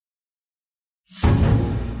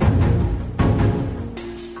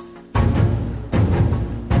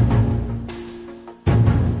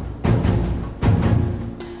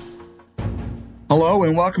Hello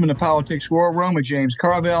and welcome to Politics War Room with James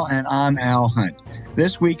Carville, and I'm Al Hunt.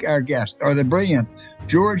 This week, our guests are the brilliant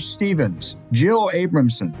George Stevens, Jill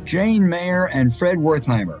Abramson, Jane Mayer, and Fred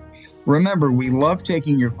Wertheimer. Remember, we love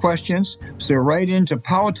taking your questions, so write into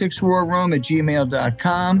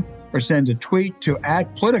politicswarroom@gmail.com or send a tweet to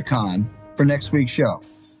 @Politicon for next week's show.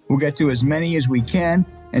 We'll get to as many as we can,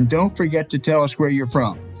 and don't forget to tell us where you're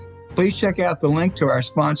from. Please check out the link to our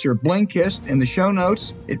sponsor, Blinkist, in the show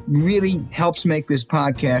notes. It really helps make this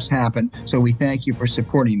podcast happen, so we thank you for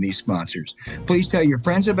supporting these sponsors. Please tell your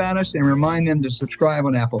friends about us and remind them to subscribe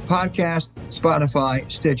on Apple Podcasts, Spotify,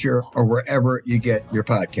 Stitcher, or wherever you get your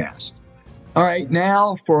podcasts. All right,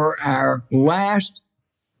 now for our last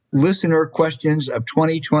listener questions of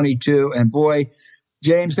 2022. And boy,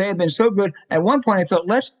 James, they have been so good. At one point, I thought,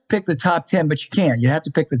 let's pick the top 10, but you can't. You have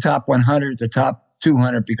to pick the top 100, the top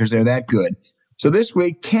 200, because they're that good. So this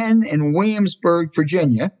week, Ken in Williamsburg,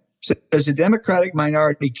 Virginia, says the Democratic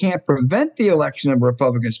minority can't prevent the election of a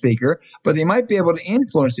Republican speaker, but they might be able to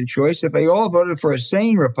influence the choice if they all voted for a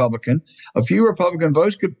sane Republican. A few Republican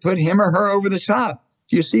votes could put him or her over the top.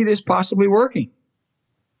 Do you see this possibly working?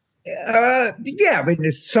 Yeah, I mean,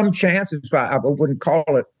 there's some chances. I wouldn't call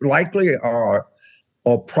it likely or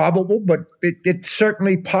probable, but it's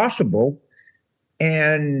certainly possible.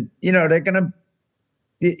 And, you know, they're going to,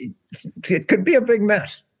 it could be a big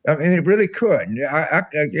mess. I mean, it really could. I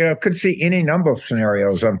could see any number of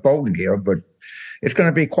scenarios unfolding here, but it's going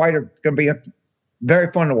to be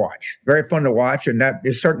very fun to watch. Very fun to watch, and that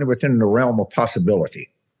is certainly within the realm of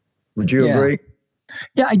possibility. Would you agree?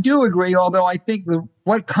 Yeah, I do agree, although I think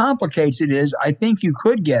what complicates it is I think you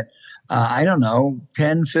could get,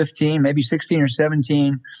 10, 15, maybe 16 or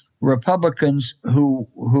 17 Republicans who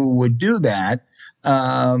would do that.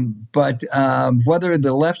 But whether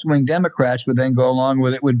the left-wing Democrats would then go along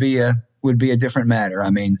with it would be a different matter.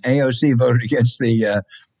 I mean, AOC voted against the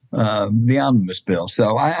omnibus bill,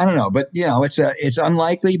 so I don't know. But you know, it's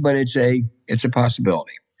unlikely, but it's a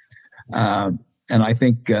possibility. And I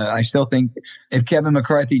think I still think if Kevin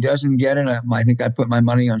McCarthy doesn't get it, I think I put my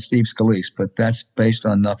money on Steve Scalise, but that's based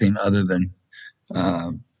on nothing other than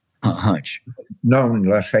a hunch. Known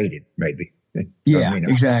less hated, maybe. Yeah,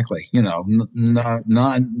 exactly. You know,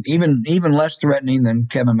 not even less threatening than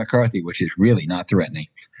Kevin McCarthy, which is really not threatening.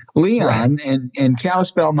 Leon in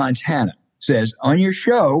Kalispell, Montana says, on your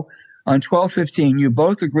show on 12/15, you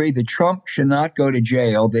both agreed that Trump should not go to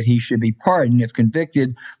jail, that he should be pardoned if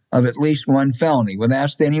convicted of at least one felony, without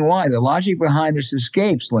stating why. The logic behind this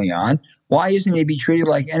escapes, Leon. Why isn't he be treated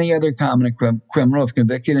like any other common criminal if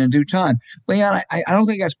convicted in due time? Leon, I don't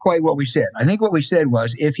think that's quite what we said. I think what we said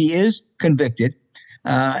was if he is convicted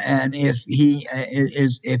and if he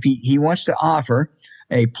wants to offer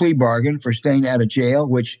a plea bargain for staying out of jail,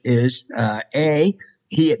 which is A,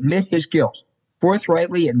 he admit his guilt,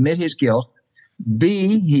 forthrightly admit his guilt.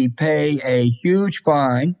 B, he pay a huge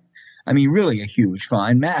fine. I mean, really a huge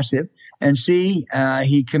fine, massive. And C,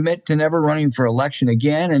 he commit to never running for election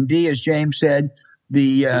again. And D, as James said,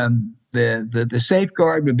 the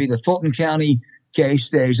safeguard would be the Fulton County case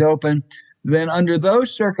stays open. Then under those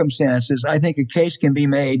circumstances, I think a case can be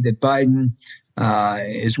made that Biden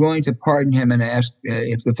is willing to pardon him and ask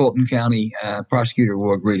if the Fulton County prosecutor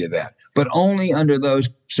will agree to that. But only under those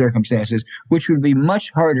circumstances, which would be much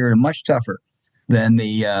harder and much tougher than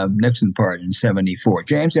the Nixon pardon in 1974.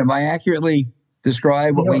 James, am I accurately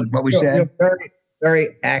described what we said? You're very,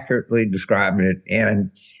 very accurately describing it.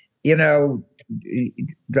 And, you know,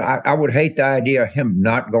 I would hate the idea of him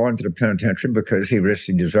not going to the penitentiary because he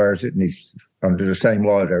really deserves it and he's under the same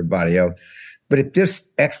law as everybody else. But if this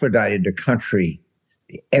expedited the country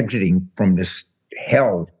exiting from this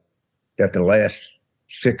hell that the last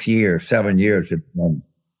 7 years have been,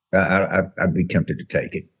 I'd be tempted to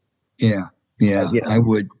take it. Yeah. Yeah, I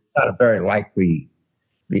would. Not a very likely,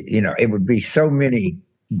 you know, it would be so many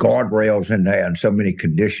guardrails in there and so many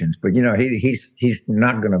conditions. But, you know, he's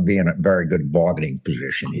not going to be in a very good bargaining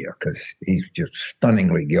position here because he's just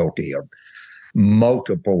stunningly guilty of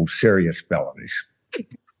multiple serious felonies.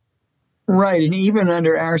 Right. And even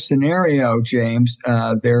under our scenario, James,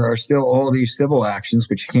 there are still all these civil actions,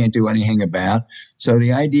 which you can't do anything about. So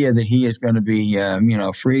the idea that he is going to be,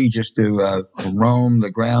 free just to roam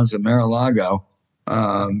the grounds of Mar-a-Lago,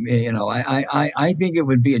 I think it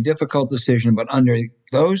would be a difficult decision. But under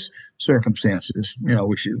those circumstances,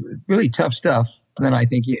 which is really tough stuff, then I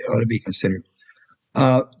think it ought to be considered.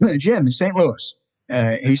 Jim in St. Louis,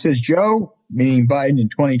 he says, Joe, meaning Biden in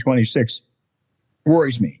 2026,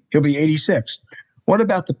 worries me. He'll be 86. What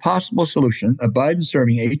about the possible solution of Biden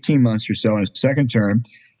serving 18 months or so in his second term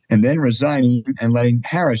and then resigning and letting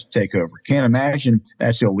Harris take over. Can't imagine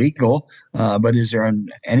that's illegal, but is there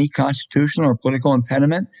any constitutional or political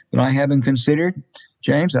impediment that I haven't considered?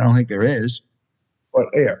 James, I don't think there is. Well,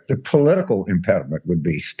 yeah, the political impediment would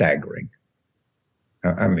be staggering.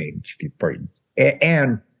 I mean,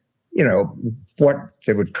 and what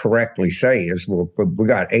they would correctly say is, well, we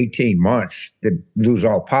got 18 months to lose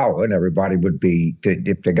all power, and everybody would be,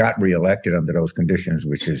 if they got reelected under those conditions,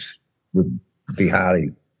 which would be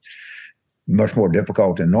much more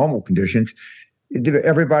difficult than normal conditions,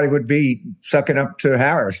 everybody would be sucking up to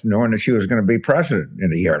Harris, knowing that she was going to be president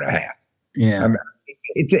in a year and a half. Yeah, I mean,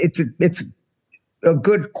 it's a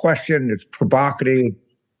good question. It's provocative,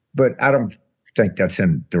 but I don't think that's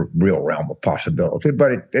in the real realm of possibility.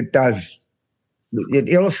 But it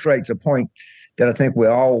illustrates a point that I think we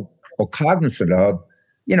all are cognizant of.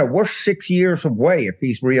 We're 6 years away if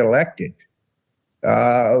he's reelected.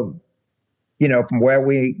 From where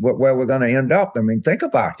we're going to end up. I mean, think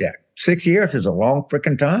about that. 6 years is a long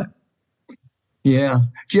freaking time. Yeah.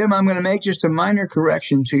 Jim, I'm going to make just a minor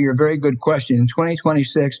correction to your very good question. In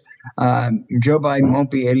 2026, Joe Biden won't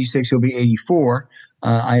be 86, he'll be 84.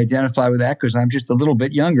 I identify with that because I'm just a little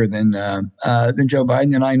bit younger than Joe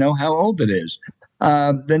Biden, and I know how old it is.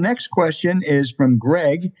 The next question is from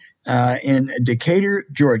Greg in Decatur,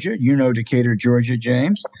 Georgia. You know Decatur, Georgia,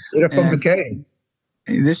 James. They're from Decatur.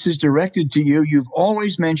 This is directed to you. You've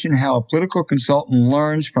always mentioned how a political consultant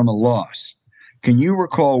learns from a loss. Can you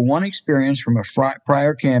recall one experience from a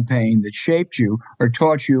prior campaign that shaped you or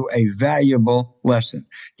taught you a valuable lesson?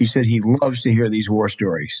 He said he loves to hear these war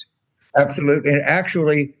stories. Absolutely. And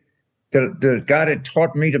actually, the guy that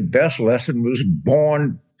taught me the best lesson was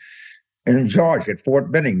born in Georgia at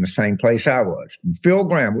Fort Benning, the same place I was. Phil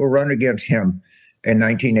Gramm, we'll run against him in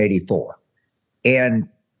 1984. And,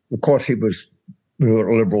 of course, he was a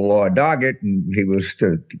liberal law doggett, and he was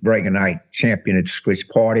the Reaganite champion at switch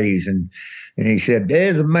parties. And he said,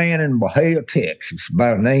 there's a man in Bahia, Texas,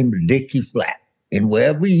 by the name of Dickie Flatt. And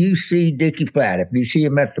wherever you see Dickie Flatt, if you see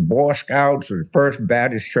him at the Boy Scouts or the First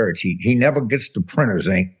Baptist Church, he never gets the printer's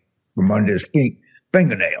ink from under his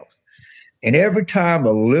fingernails. And every time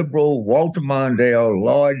a liberal, Walter Mondale,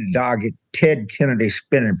 Lloyd Doggett, Ted Kennedy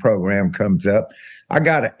spending program comes up, I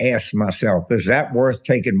got to ask myself, is that worth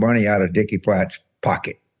taking money out of Dickie Flatt's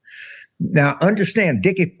pocket? Now, understand,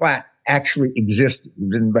 Dickie Flatt actually existed. He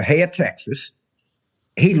was in Bahia, Texas.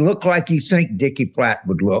 He looked like you think Dickie Flatt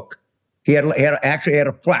would look. He actually had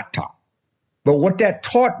a flat top. But what that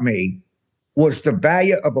taught me was the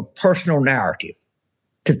value of a personal narrative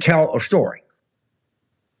to tell a story.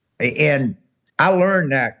 And I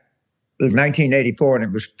learned that in 1984, and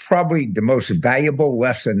it was probably the most valuable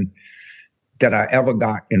lesson that I ever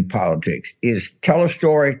got in politics, is tell a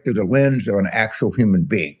story through the lens of an actual human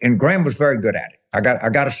being. And Gramm was very good at it. I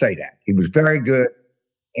got to say that. He was very good,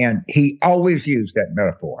 and he always used that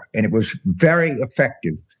metaphor, and it was very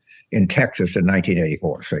effective in Texas in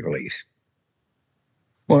 1984, to say the least.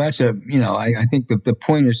 Well, I think the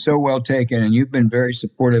point is so well taken, and you've been very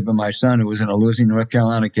supportive of my son, who was in a losing North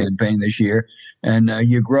Carolina campaign this year, and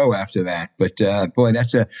you grow after that. But boy,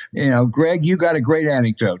 that's Greg, you got a great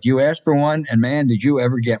anecdote. You asked for one, and man, did you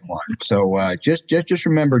ever get one. So just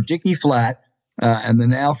remember Dickie Flatt and the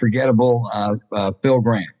now forgettable Phil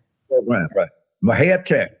Gramm. Phil Gramm, right. Bahia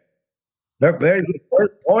Tech. They're the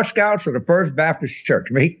first Boy Scouts or the First Baptist Church.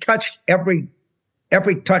 I mean, he touched every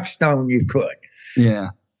touchstone you could. Yeah.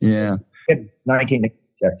 In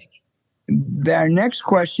 1986. Our next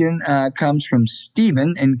question comes from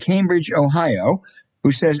Stephen in Cambridge, Ohio,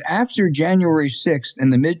 who says, after January 6th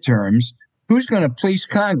and the midterms, who's going to police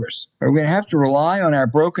Congress? Are we going to have to rely on our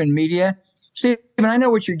broken media? Stephen, I know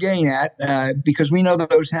what you're getting at because we know that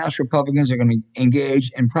those House Republicans are going to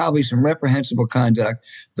engage in probably some reprehensible conduct.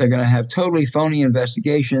 They're going to have totally phony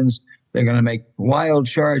investigations. They're going to make wild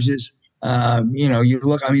charges. They're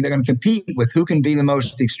going to compete with who can be the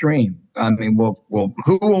most extreme. I mean,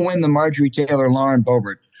 who will win the Marjorie Taylor Lauren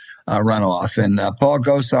Boebert runoff? And Paul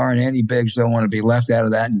Gosar and Andy Biggs don't want to be left out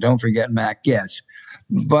of that. And don't forget Matt Gaetz.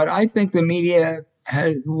 But I think the media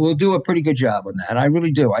will do a pretty good job on that. I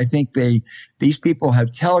really do. I think these people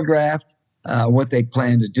have telegraphed what they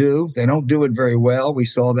plan to do. They don't do it very well. We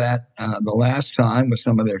saw that the last time with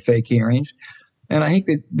some of their fake hearings. And I think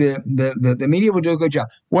that the media will do a good job.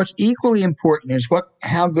 What's equally important is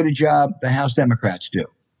how good a job the House Democrats do.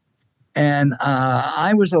 And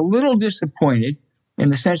I was a little disappointed in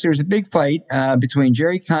the sense there was a big fight between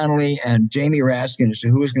Jerry Connolly and Jamie Raskin as to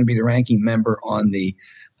who was going to be the ranking member on the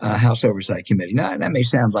House Oversight Committee. Now, that may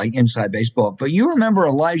sound like inside baseball, but you remember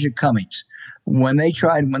Elijah Cummings when they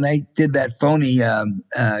did that phony,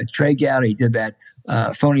 Trey Gowdy did that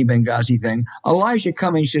phony Benghazi thing. Elijah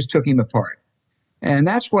Cummings just took him apart. And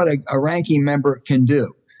that's what a ranking member can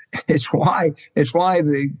do. It's why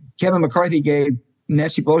Kevin McCarthy gave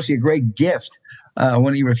Nancy Pelosi a great gift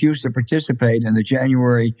when he refused to participate in the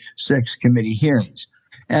January 6th committee hearings.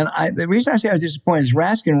 And the reason I say I was disappointed is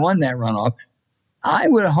Raskin won that runoff. I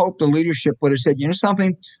would have hoped the leadership would have said, you know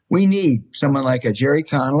something, we need someone like a Jerry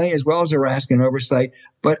Connolly as well as a Raskin oversight.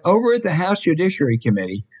 But over at the House Judiciary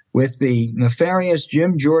Committee with the nefarious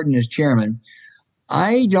Jim Jordan as chairman,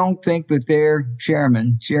 I don't think that their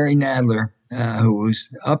chairman, Jerry Nadler, who was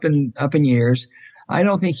up in years, I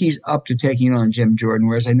don't think he's up to taking on Jim Jordan,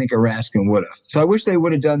 whereas I think a Raskin would have. So I wish they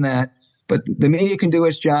would have done that. But the media can do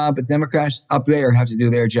its job, but Democrats up there have to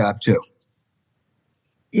do their job too.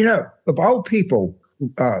 You know, of all people,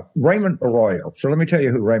 Raymond Arroyo. So let me tell you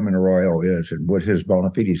who Raymond Arroyo is and what his bona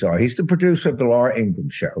fides are. He's the producer of the Laura Ingraham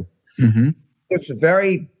Show. Mm-hmm. It's a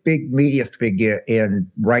very big media figure in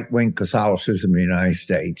right-wing Catholicism in the United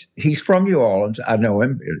States. He's from New Orleans. I know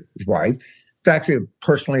him, his wife. He's actually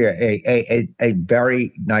personally a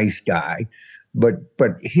very nice guy, but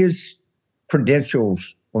his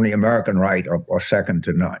credentials on the American right are second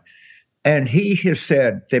to none. And he has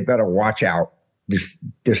said they better watch out. This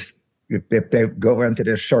if they go into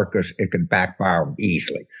this circus, it can backfire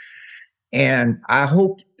easily. And I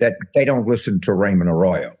hope that they don't listen to Raymond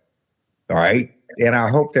Arroyo. All right. And I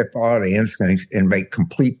hope they follow the instincts and make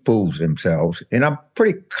complete fools of themselves. And I'm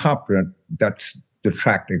pretty confident that's the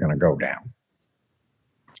track they're going to go down.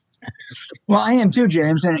 Well, I am too,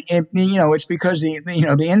 James. And it's because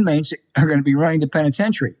the inmates are going to be running the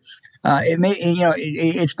penitentiary.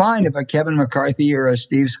 It's fine if a Kevin McCarthy or a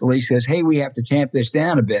Steve Scalise says, hey, we have to tamp this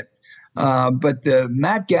down a bit. But the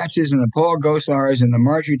Matt Gaetzes and the Paul Gosars and the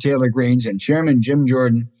Marjorie Taylor Greens and Chairman Jim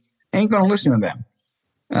Jordan ain't going to listen to them.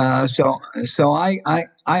 So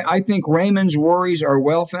I think Raymond's worries are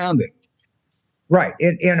well founded. Right.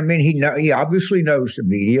 And I mean, he obviously knows the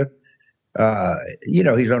media.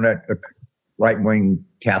 He's on that right-wing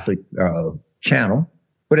Catholic channel,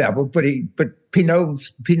 whatever, but he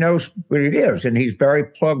knows what it is, and he's very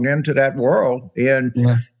plugged into that world. And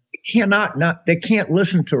they can't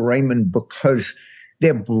listen to Raymond because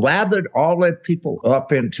they've lathered all that people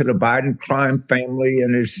up into the Biden crime family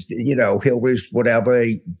and his, Hillary's, whatever,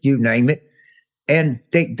 you name it. And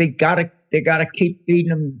they gotta keep feeding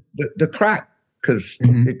them the crack because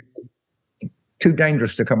it's too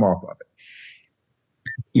dangerous to come off of it.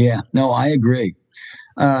 Yeah, no, I agree.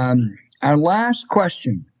 Our last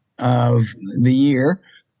question of the year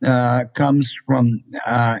comes from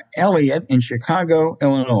Elliot in Chicago,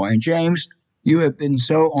 Illinois. And James, you have been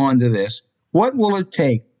so on to this. What will it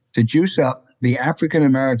take to juice up the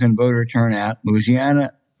African-American voter turnout,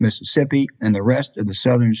 Louisiana, Mississippi, and the rest of the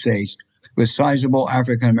southern states with sizable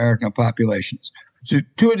African-American populations?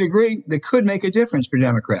 To a degree, that could make a difference for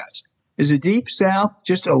Democrats. Is the Deep South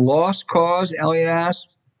just a lost cause, Elliot asks?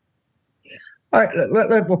 All right,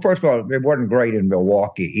 well, first of all, it wasn't great in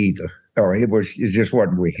Milwaukee either. Or it just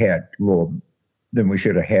wasn't we had more than we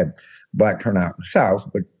should have had black turnout in the South.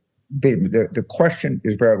 But the question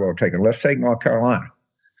is very well taken. Let's take North Carolina.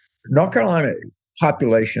 North Carolina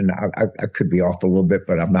population, I could be off a little bit,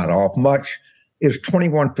 but I'm not off much, is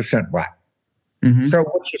 21% black. Mm-hmm. So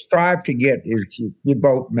what you strive to get is your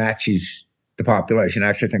vote matches the population. I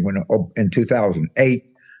actually think when in 2008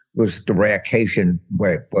 was the rare occasion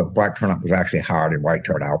where black turnout was actually higher than white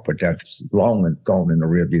turnout, but that's long gone in the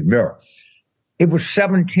rearview mirror. It was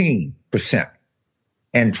 17%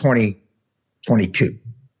 in 2022.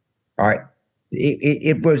 All right.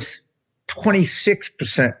 It was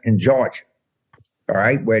 26% in Georgia, all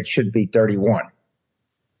right, where it should be 31,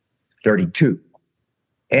 32.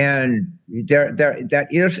 And that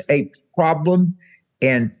is a problem,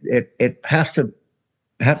 and it has to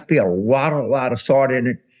be a lot of thought in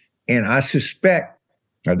it. And I suspect,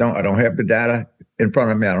 I don't have the data in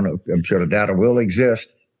front of me. I don't know. I'm sure the data will exist.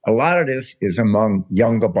 A lot of this is among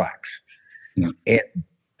younger blacks. Yeah.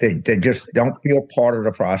 And they just don't feel part of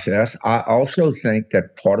the process. I also think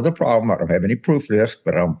that part of the problem, I don't have any proof of this,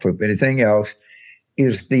 but I don't prove anything else,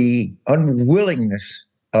 is the unwillingness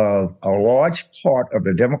of a large part of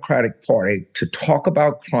the Democratic Party to talk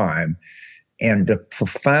about crime and the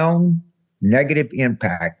profound negative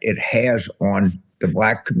impact it has on the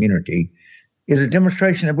black community is a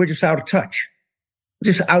demonstration that we're just out of touch.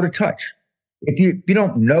 Just out of touch. If you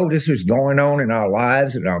don't know this is going on in our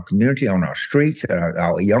lives, in our community, on our streets, and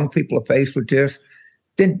our young people are faced with this,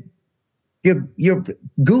 then you're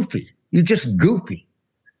goofy. You're just goofy.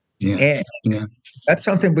 Yeah. And that's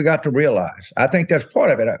something we got to realize. I think that's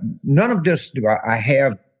part of it. None of this do I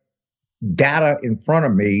have data in front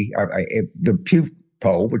of me. The Pew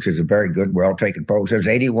poll, which is a very good, well-taken poll, says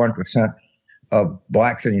 81% of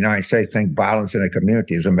blacks in the United States think violence in a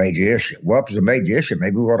community is a major issue. Well, if it's a major issue,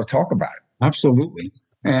 maybe we ought to talk about it. Absolutely.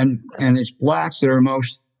 And it's blacks that are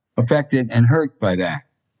most affected and hurt by that.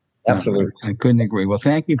 Absolutely. I couldn't agree. Well,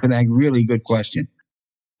 thank you for that really good question.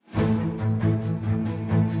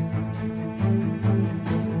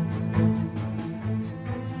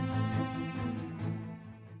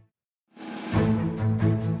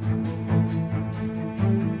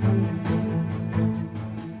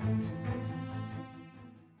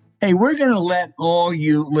 Hey, we're going to let all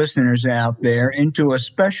you listeners out there into a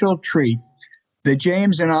special treat that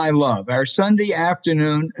James and I love, our Sunday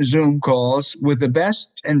afternoon Zoom calls with the best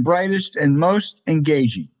and brightest and most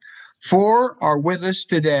engaging. 4 are with us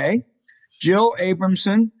today. Jill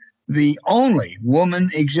Abramson, the only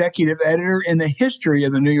woman executive editor in the history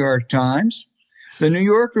of the New York Times. The New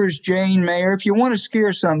Yorker's Jane Mayer. If you want to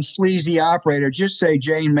scare some sleazy operator, just say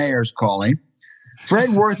Jane Mayer's calling. Fred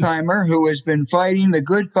Wertheimer, who has been fighting the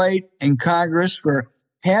good fight in Congress for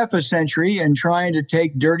half a century and trying to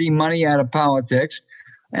take dirty money out of politics.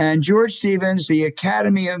 And George Stevens, the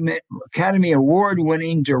Academy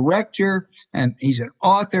Award-winning director, and he's an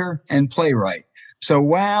author and playwright. So,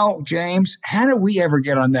 wow, James, how did we ever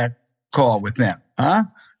get on that call with them? Huh?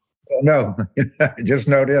 No, just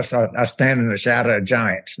know this. I stand in the shadow of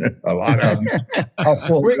giants. A lot of them.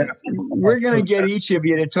 We're going to get each of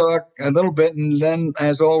you to talk a little bit. And then,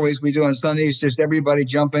 as always, we do on Sundays, just everybody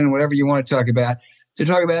jump in, whatever you want to talk about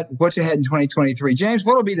what's ahead in 2023. James,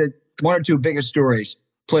 what will be the 1 or 2 biggest stories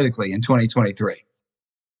politically in 2023?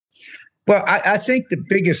 Well, I think the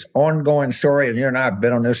biggest ongoing story, and you and I have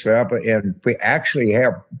been on this forever, and we actually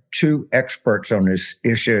have 2 experts on this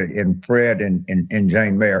issue in Fred and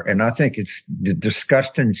Jane Mayer. And I think it's the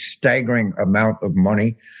disgusting, staggering amount of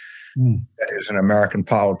money that is in American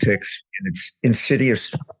politics and its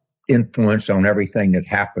insidious influence on everything that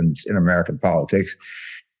happens in American politics.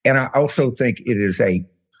 And I also think it is a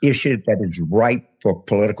issue that is ripe for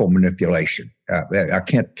political manipulation. I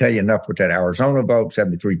can't tell you enough with that Arizona vote,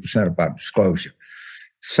 73% about disclosure.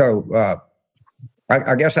 So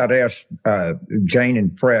I guess I'd ask Jane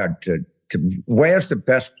and Fred to where's the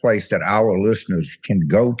best place that our listeners can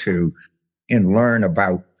go to and learn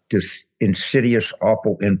about this insidious,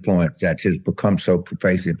 awful influence that has become so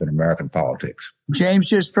pervasive in American politics. James,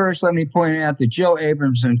 just first, let me point out that Jill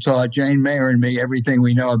Abramson taught Jane Mayer and me everything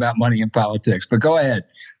we know about money and politics. But go ahead.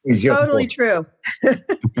 Totally true.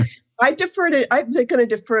 I'm going to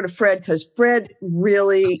defer to Fred because Fred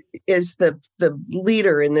really is the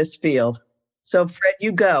leader in this field. So, Fred,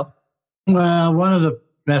 you go. Well, one of the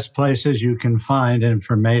best places you can find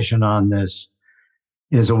information on this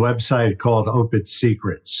is a website called Open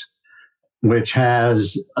Secrets, which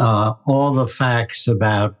has all the facts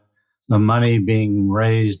about the money being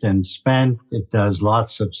raised and spent. It does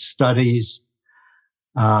lots of studies.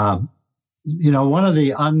 One of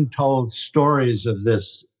the untold stories of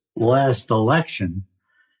this last election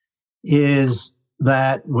is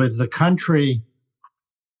that with the country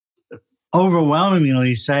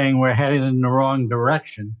overwhelmingly saying we're headed in the wrong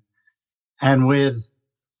direction, and with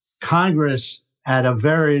Congress at a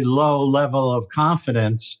very low level of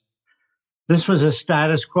confidence, this was a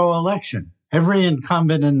status quo election. Every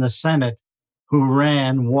incumbent in the Senate who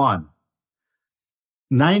ran won.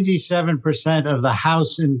 97% of the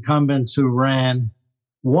House incumbents who ran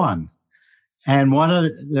won. And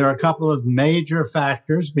there are a couple of major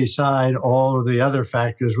factors beside all of the other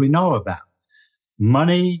factors we know about.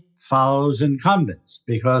 Money follows incumbents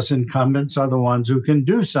because incumbents are the ones who can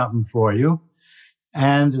do something for you.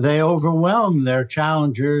 And they overwhelm their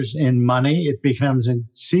challengers in money. It becomes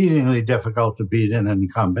exceedingly difficult to beat an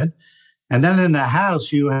incumbent. And then in the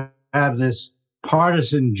House, you have this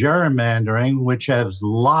partisan gerrymandering, which has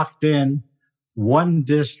locked in one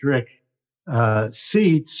district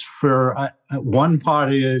seats for one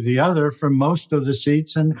party or the other for most of the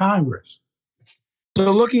seats in Congress.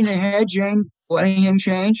 So looking ahead, Jane, will anything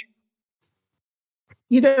change?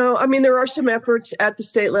 There are some efforts at the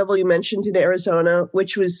state level. You mentioned in Arizona,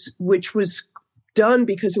 which was done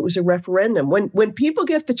because it was a referendum. When people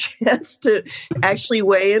get the chance to actually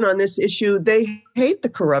weigh in on this issue, they hate the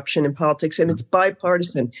corruption in politics, and it's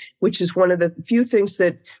bipartisan, which is one of the few things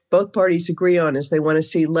that both parties agree on, is they want to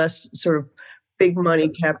see less sort of big money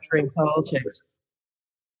capturing politics.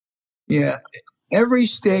 Yeah. Every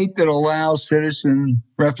state that allows citizen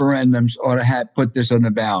referendums ought to put this on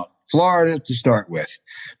the ballot. Florida to start with.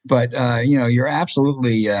 But you're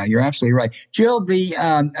absolutely right, Jill.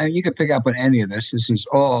 You can pick up on any of this. This is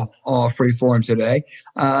all free form today.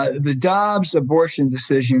 The Dobbs abortion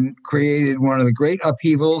decision created one of the great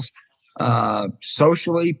upheavals,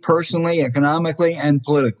 socially, personally, economically, and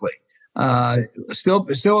politically.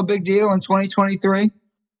 Still a big deal in 2023.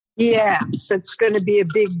 Yes, it's going to be a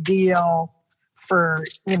big deal for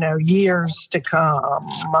years to come,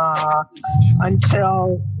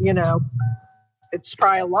 until it's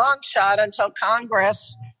probably a long shot until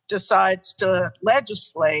Congress decides to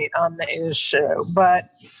legislate on the issue. But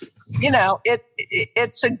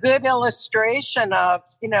it's a good illustration of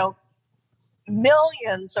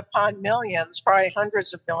millions upon millions, probably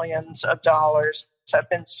hundreds of millions of dollars have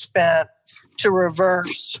been spent to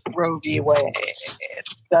reverse Roe v. Wade.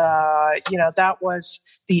 That was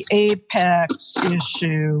the apex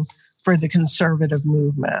issue for the conservative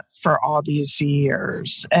movement for all these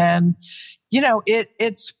years. And,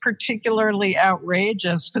 it's particularly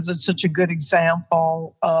outrageous because it's such a good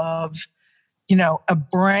example of, a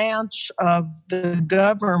branch of the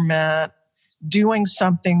government doing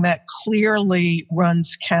something that clearly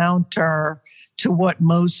runs counter to what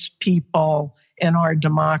most people in our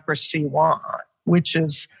democracy want, which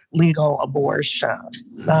is legal abortion.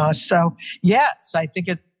 So, yes, I think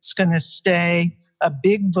it's going to stay a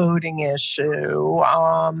big voting issue,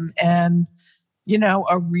 and,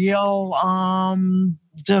 a real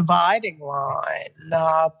dividing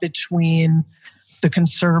line between the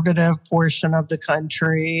conservative portion of the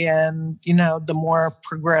country and, the more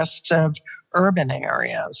progressive urban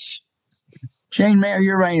areas. Jane Mayer,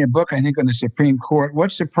 you're writing a book, I think, on the Supreme Court.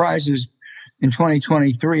 What surprises in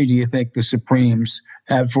 2023 do you think the Supremes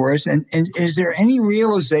have for us? And is there any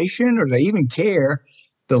realization, or do they even care,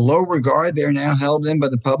 the low regard they're now held in by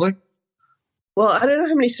the public? Well, I don't know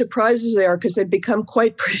how many surprises there are because they've become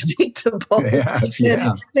quite predictable. Yeah.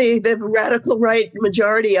 The radical right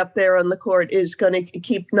majority up there on the court is going to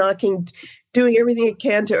keep doing everything it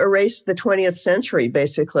can to erase the 20th century,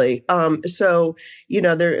 basically. So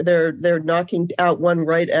they're knocking out one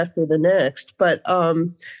right after the next. But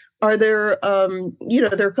are there,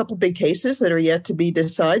 there are a couple big cases that are yet to be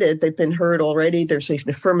decided. They've been heard already. There's an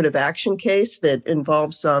affirmative action case that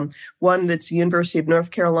involves one that's the University of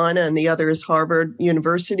North Carolina and the other is Harvard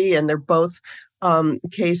University. And they're both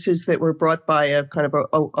cases that were brought by a kind of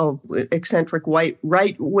a eccentric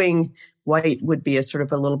right-wing, white would be a sort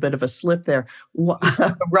of a little bit of a slip there,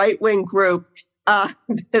 right-wing group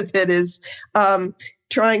that is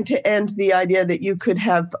trying to end the idea that you could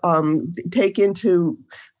have take into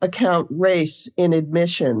account race in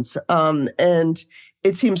admissions. And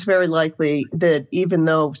it seems very likely that even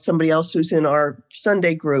though somebody else who's in our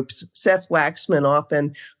Sunday groups, Seth Waxman,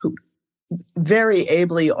 often, who very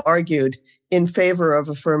ably argued in favor of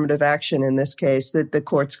affirmative action in this case, that the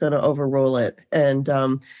court's going to overrule it. And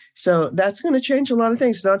so that's going to change a lot of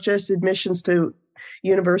things, not just admissions to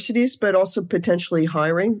universities, but also potentially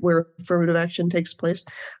hiring where affirmative action takes place.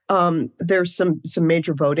 There's some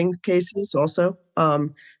major voting cases also.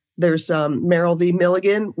 There's Merrill v.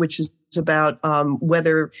 Milligan, which is about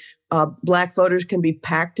whether Black voters can be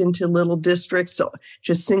packed into little districts,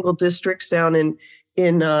 just single districts down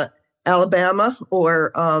in Alabama,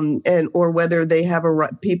 or whether they have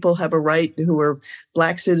people have a right who are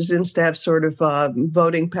Black citizens to have sort of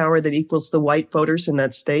voting power that equals the white voters in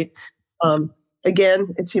that state. Again,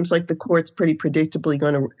 it seems like the court's pretty predictably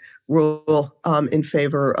going to rule in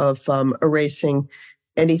favor of erasing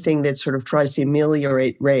anything that sort of tries to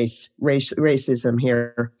ameliorate racism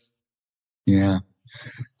here. Yeah.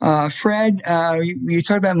 Fred, you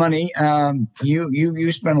talked about money.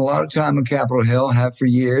 You spent a lot of time on Capitol Hill, have for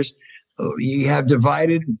years. You have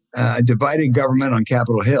divided government on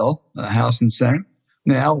Capitol Hill, House and Senate.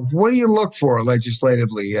 Now, what do you look for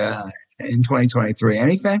legislatively in 2023?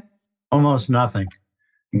 Anything? Almost nothing.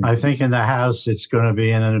 I think in the House, it's going to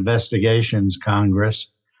be an investigations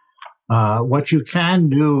Congress. What you can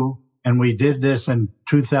do, and we did this in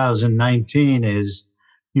 2019, is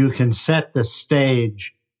you can set the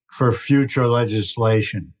stage for future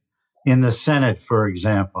legislation. In the Senate, for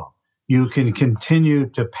example, you can continue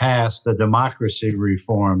to pass the democracy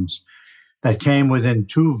reforms that came within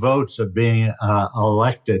 2 votes of being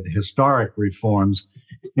elected, historic reforms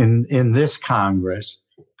in this Congress.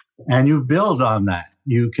 And you build on that.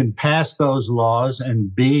 You can pass those laws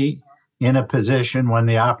and be in a position when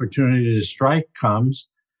the opportunity to strike comes,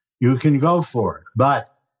 you can go for it. But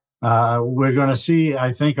we're going to see,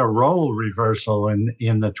 I think, a role reversal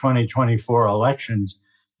in the 2024 elections.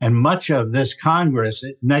 And much of this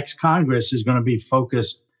next Congress is going to be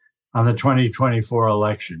focused on the 2024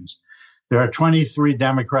 elections. There are 23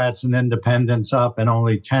 Democrats and independents up and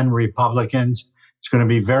only 10 Republicans. It's going to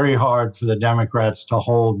be very hard for the Democrats to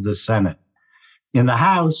hold the Senate. In the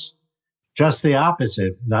House, just the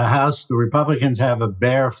opposite. The House, the Republicans have a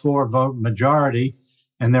bare 4-vote majority,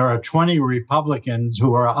 and there are 20 Republicans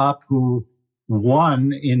who are up who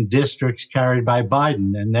won in districts carried by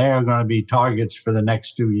Biden, and they are going to be targets for the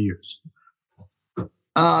next 2 years.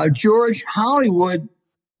 George, Hollywood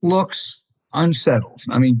looks unsettled.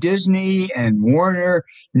 I mean, Disney and Warner,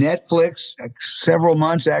 Netflix, several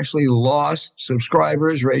months actually lost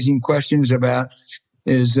subscribers, raising questions about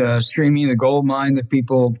is streaming the gold mine that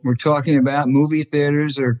people were talking about. Movie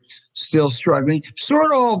theaters are still struggling.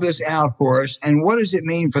 Sort all this out for us, and what does it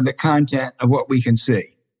mean for the content of what we can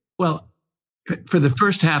see? Well, for the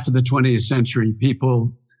first half of the 20th century,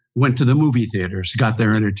 people went to the movie theaters, got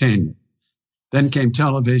their entertainment. Then came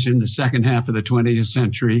television. The second half of the 20th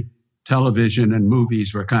century, television and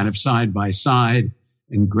movies were kind of side by side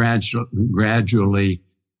and gradually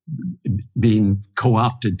being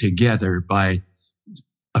co-opted together by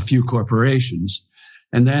a few corporations.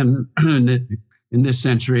 And then in this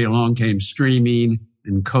century, along came streaming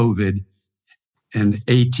and COVID and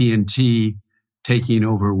AT&T taking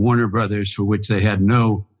over Warner Brothers, for which they had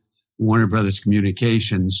no Warner Brothers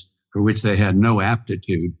Communications, for which they had no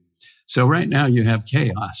aptitude. So right now you have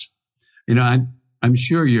chaos. You know, I'm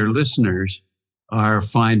sure your listeners are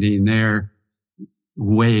finding their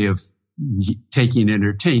way of taking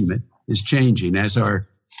entertainment is changing, as are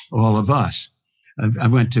all of us. I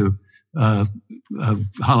went to a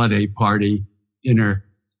holiday party dinner,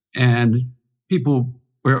 and people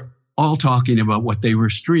were all talking about what they were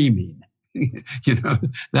streaming. You know,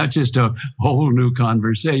 that's just a whole new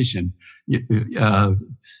conversation.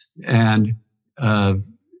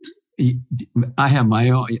 I have my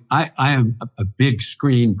own. I am a big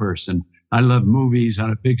screen person. I love movies on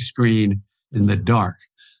a big screen in the dark,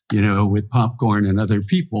 you know, with popcorn and other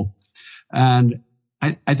people. And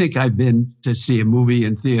I think I've been to see a movie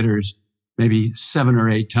in theaters maybe 7 or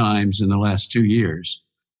 8 times in the last 2 years,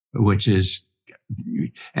 which is,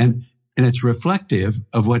 and it's reflective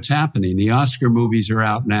of what's happening. The Oscar movies are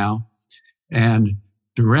out now, and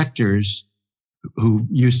directors who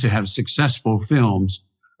used to have successful films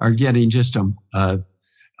are getting just a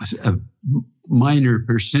minor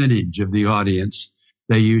percentage of the audience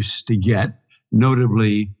they used to get,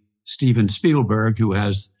 notably Steven Spielberg, who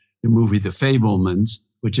has the movie The Fabelmans,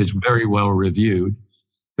 which is very well reviewed,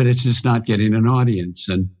 but it's just not getting an audience.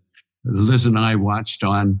 And Liz and I watched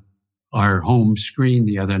on our home screen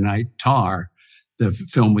the other night, Tar, the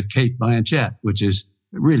film with Cate Blanchett, which is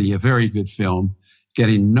really a very good film,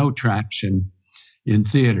 getting no traction in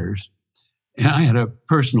theaters. And I had a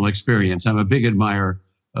personal experience. I'm a big admirer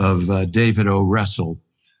of David O. Russell,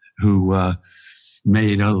 who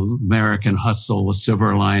made American Hustle, A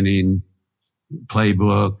Silver Lining,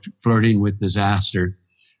 Playbook, Flirting with Disaster.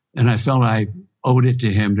 And I felt I owed it to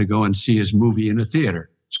him to go and see his movie in a theater.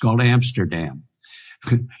 It's called Amsterdam.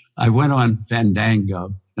 I went on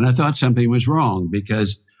Fandango, and I thought something was wrong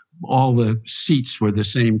because all the seats were the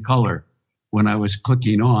same color when I was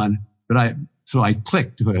clicking on. So I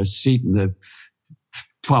clicked for a seat in the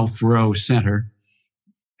 12th row center,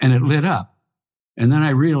 and it lit up. And then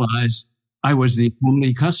I realized I was the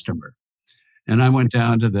only customer. And I went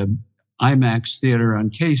down to the IMAX theater on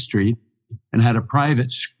K Street and had a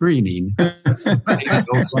private screening of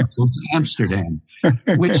Amsterdam,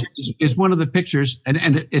 which is one of the pictures,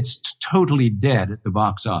 and it's totally dead at the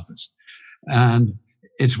box office. And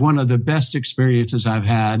it's one of the best experiences I've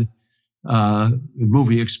had,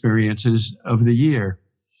 movie experiences of the year.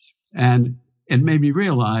 And it made me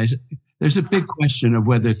realize there's a big question of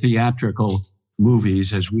whether theatrical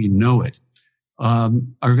movies as we know it are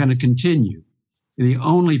going to continue. The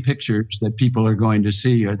only pictures that people are going to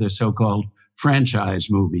see are the so-called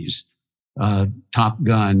franchise movies, Top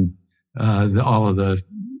Gun, all of the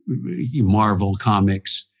Marvel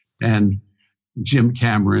comics, and Jim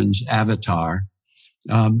Cameron's Avatar.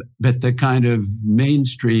 But the kind of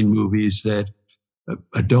mainstream movies that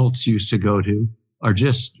adults used to go to are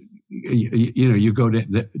just, you know, you go to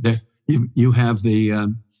you have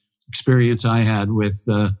the experience I had with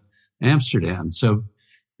Amsterdam. So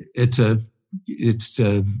the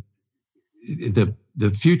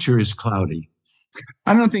future is cloudy.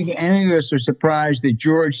 I don't think any of us are surprised that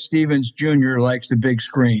George Stevens Jr. likes the big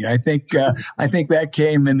screen. I think that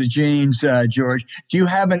came in the genes, George. Do you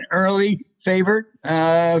have an early favorite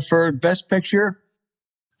for Best Picture?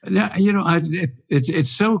 No, you know, it's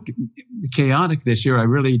so chaotic this year. I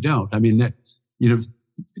really don't. I mean,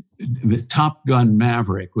 the Top Gun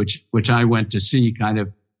Maverick, which I went to see kind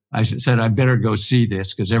of I said, I better go see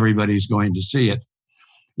this because everybody's going to see it.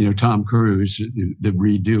 You know, Tom Cruise, the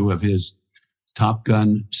redo of his Top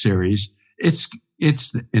Gun series, it's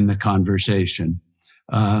in the conversation.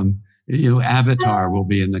 Avatar will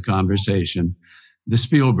be in the conversation. The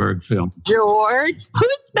Spielberg film. George,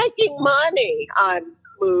 who's making money on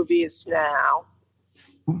movies now?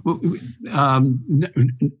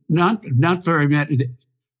 Not very many.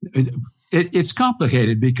 It's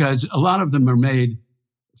complicated because a lot of them are made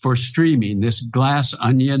for streaming. This Glass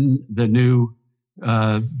Onion, the new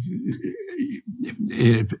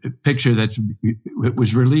picture that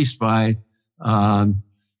was released by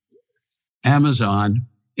Amazon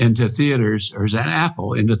into theaters, or is that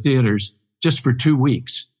Apple, into theaters just for 2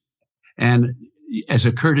 weeks, and as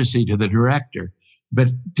a courtesy to the director. But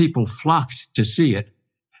people flocked to see it,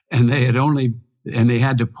 and they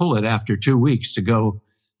had to pull it after 2 weeks to go,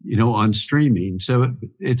 on streaming. So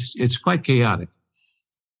it's quite chaotic.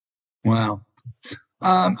 Wow.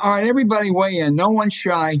 All right, everybody weigh in. No one's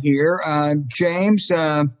shy here. James,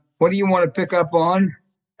 what do you want to pick up on?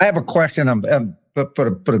 I have a question for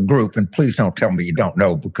the group, and please don't tell me you don't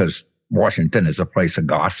know, because Washington is a place of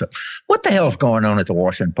gossip. What the hell's going on at the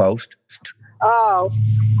Washington Post? Oh,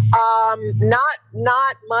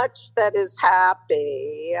 not much that is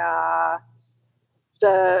happy.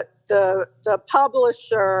 The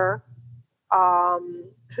publisher,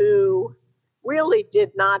 who really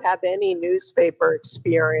did not have any newspaper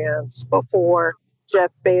experience before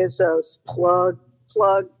Jeff Bezos plug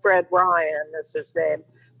Fred Ryan is his name,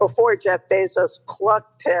 before Jeff Bezos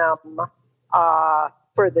plucked him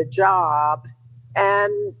for the job.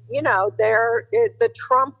 And, the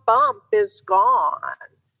Trump bump is gone.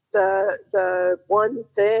 The one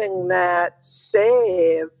thing that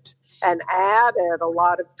saved and added a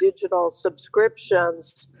lot of digital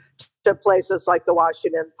subscriptions to places like the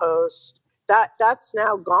Washington Post, that's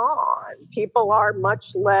now gone. People are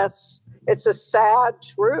much less, it's a sad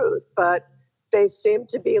truth, but they seem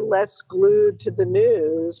to be less glued to the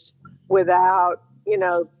news without,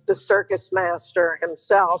 the circus master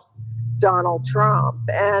himself, Donald Trump.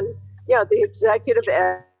 And, the executive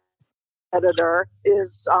editor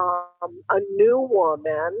is a new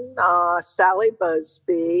woman, Sally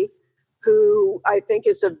Busby, who I think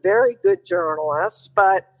is a very good journalist,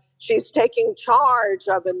 but she's taking charge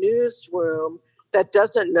of a newsroom that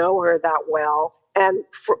doesn't know her that well. And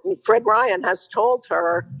Fred Ryan has told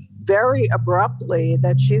her very abruptly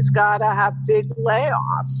that she's got to have big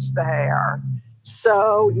layoffs there.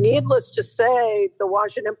 So needless to say, the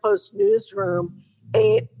Washington Post newsroom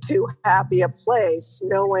ain't too happy a place,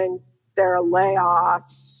 knowing there are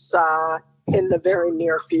layoffs in the very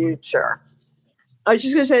near future. I was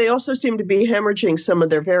just going to say, they also seem to be hemorrhaging some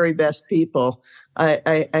of their very best people.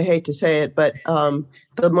 I hate to say it, but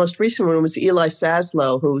the most recent one was Eli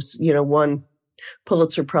Saslow, who's, won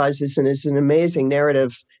Pulitzer Prizes and is an amazing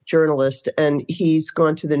narrative journalist. And he's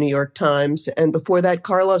gone to the New York Times. And before that,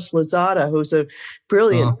 Carlos Lozada, who's a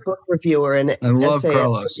brilliant book reviewer and I love essayist.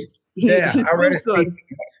 Carlos. He was gone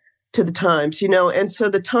to the Times, and so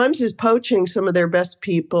the Times is poaching some of their best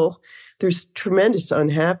people. There's tremendous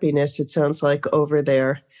unhappiness, it sounds like, over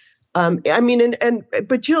there.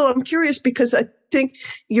 But Jill, I'm curious because I think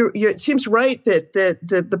it seems right that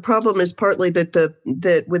the problem is partly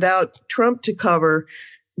that without Trump to cover,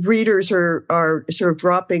 readers are sort of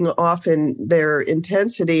dropping off in their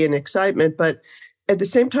intensity and excitement. But at the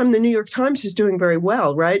same time, the New York Times is doing very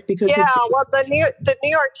well, right? Because the New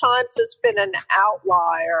York Times has been an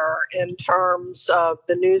outlier in terms of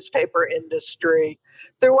the newspaper industry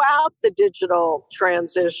throughout the digital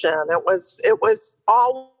transition. It was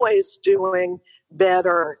always doing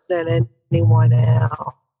better than anyone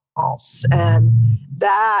else, and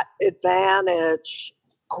that advantage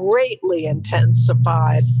greatly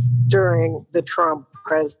intensified during the Trump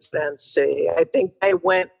presidency. I think they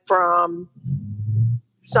went from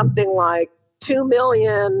something like 2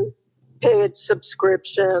 million paid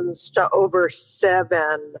subscriptions to over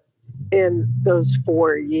 7 in those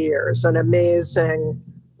 4 years, an amazing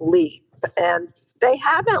leap. And they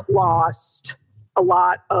haven't lost a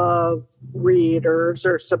lot of readers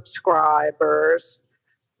or subscribers.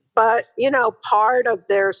 But, part of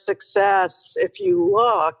their success, if you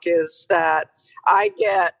look, is that I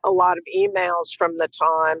get a lot of emails from the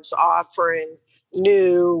Times offering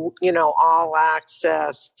new, all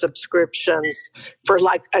access subscriptions for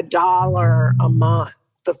like $1 a month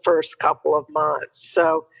the first couple of months.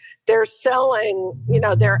 So they're selling,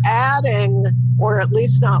 they're adding or at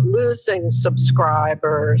least not losing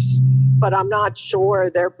subscribers, but I'm not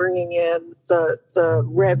sure they're bringing in the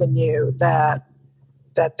revenue that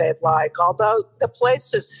that they'd like, although the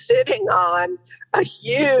place is sitting on a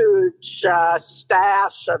huge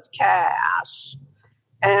stash of cash.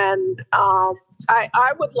 And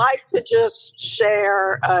I would like to just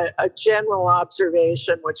share a general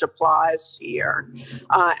observation which applies here.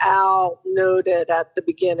 Al noted at the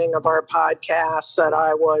beginning of our podcast that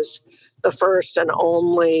I was the first and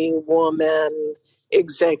only woman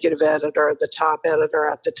executive editor, the top editor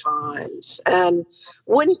at the Times. And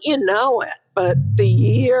wouldn't you know it, but the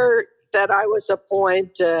year that I was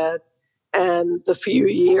appointed and the few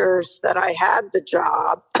years that I had the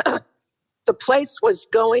job, the place was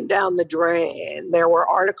going down the drain. There were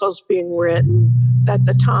articles being written that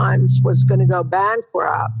the Times was going to go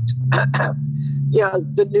bankrupt.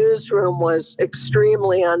 The newsroom was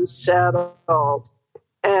extremely unsettled.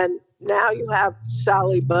 And now you have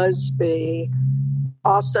Sally Busby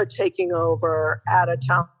also taking over at a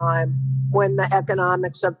time when the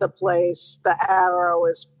economics of the place, the arrow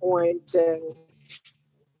is pointing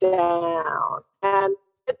down. And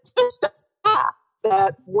it's just a fact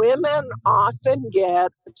that women often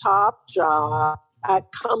get the top job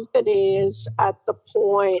at companies at the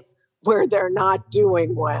point where they're not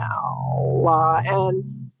doing well.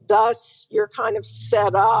 And thus, you're kind of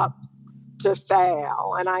set up to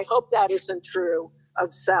fail. And I hope that isn't true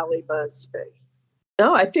of Sally Busby.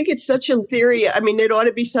 No, I think it's such a theory. I mean, it ought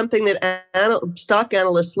to be something that stock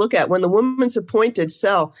analysts look at. When the woman's appointed,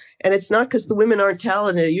 sell. And it's not because the women aren't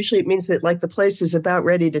talented. Usually it means that the place is about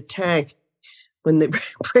ready to tank when they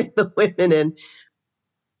bring the women in.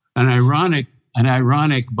 An ironic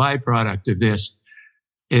byproduct of this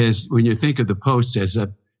is when you think of the Post as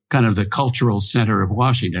a kind of the cultural center of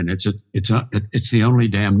Washington. It's the only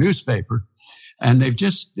damn newspaper, and they've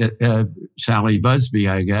just Sally Busby,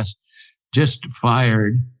 I guess, just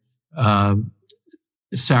fired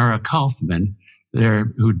Sarah Kaufman,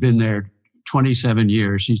 who'd been there 27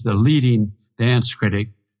 years. She's the leading dance critic,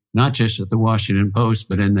 not just at the Washington Post,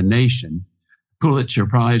 but in the nation. Pulitzer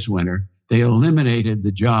Prize winner. They eliminated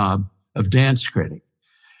the job of dance critic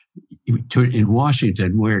in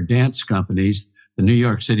Washington, where dance companies, the New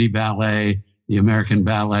York City Ballet, the American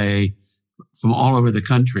Ballet, from all over the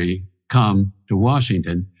country come to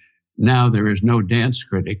Washington. Now there is no dance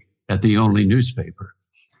critic at the only newspaper.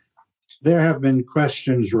 There have been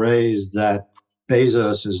questions raised that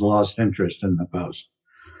Bezos has lost interest in the Post.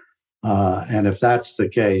 And if that's the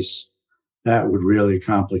case, that would really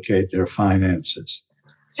complicate their finances.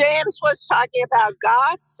 James was talking about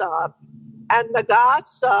gossip, and the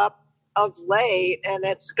gossip of late, and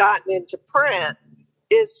it's gotten into print,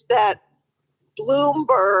 is that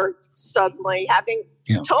Bloomberg suddenly, having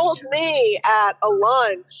told me at a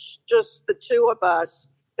lunch, just the two of us,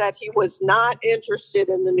 that he was not interested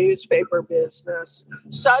in the newspaper business.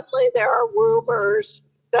 Suddenly there are rumors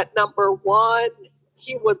that, number one,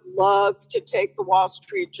 he would love to take the Wall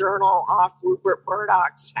Street Journal off Rupert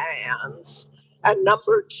Murdoch's hands. And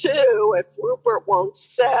number two, if Rupert won't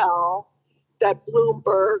sell, that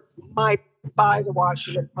Bloomberg might buy the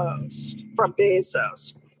Washington Post from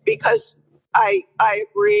Bezos. Because I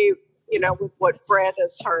agree, with what Fred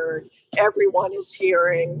has heard. Everyone is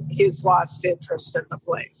hearing he's lost interest in the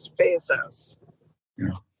place, Bezos.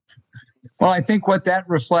 Yeah. Well, I think what that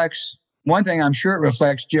reflects, one thing I'm sure it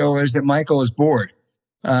reflects, Joe, is that Michael is bored.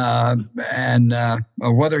 And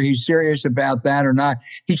whether he's serious about that or not.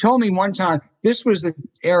 He told me one time, this was the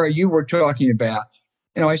era you were talking about.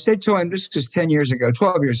 I said to him, this is 12 years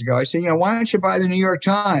ago, I said, why don't you buy the New York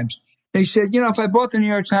Times? And he said, if I bought the New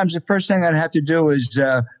York Times, the first thing I'd have to do is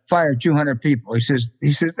fire 200 people. He says,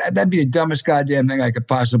 that'd be the dumbest goddamn thing I could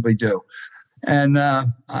possibly do. And, I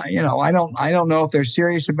don't know if they're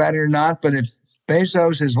serious about it or not, but if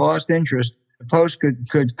Bezos has lost interest, the Post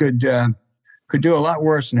could do a lot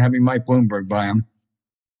worse than having Mike Bloomberg buy him.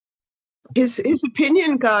 His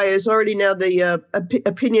opinion guy is already now the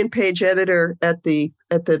opinion page editor at the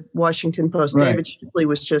Washington Post. Right. David Shipley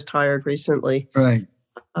was just hired recently. Right.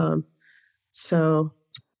 So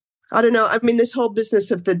I don't know. I mean, this whole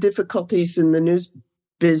business of the difficulties in the news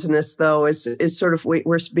business, though, is sort of,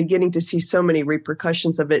 we're beginning to see so many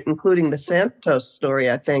repercussions of it, including the Santos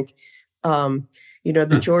story, I think.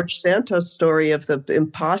 The George Santos story of the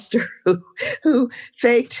imposter who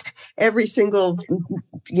faked every single,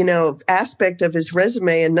 aspect of his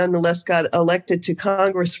resume and nonetheless got elected to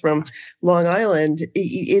Congress from Long Island.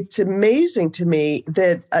 It's amazing to me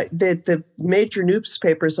that the major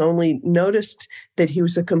newspapers only noticed that he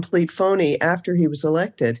was a complete phony after he was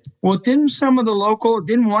elected. Well, didn't one of the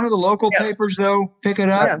local Yes. papers, though, pick it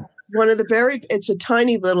up? Yeah. It's a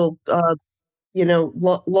tiny little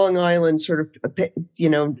Long Island sort of,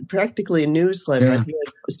 practically a newsletter. Yeah. I think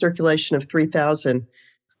it's a circulation of 3,000.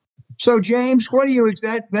 So, James, what do you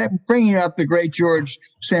that bringing up the great George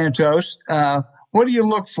Santos? What do you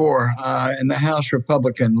look for in the House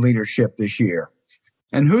Republican leadership this year,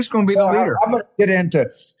 and who's going to be the leader? I'm going to get into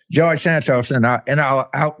George Santos and our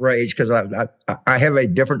outrage because I have a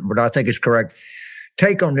different, but I think it's correct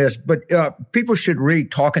take on this. But people should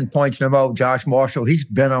read Talking Points memo. Josh Marshall, he's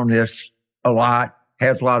been on this a lot,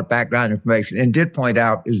 has a lot of background information, and did point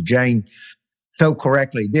out, as Jane so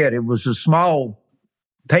correctly did, it was a small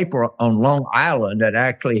paper on Long Island that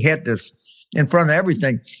actually hit this in front of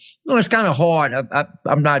everything. It's kind of hard. I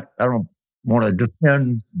don't want to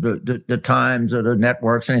defend the Times or the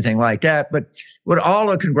networks, anything like that. But with all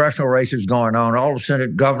the congressional races going on, all the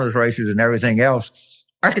Senate governor's races and everything else,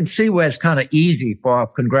 I can see where it's kind of easy for a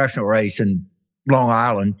congressional race in Long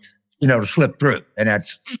Island, to slip through. And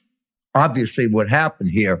that's obviously what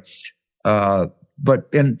happened here. But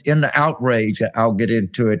in the outrage, I'll get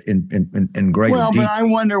into it in greater detail. But I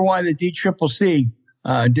wonder why the DCCC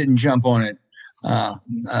didn't jump on it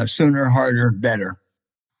sooner, harder, better.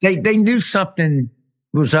 They knew something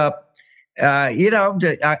was up.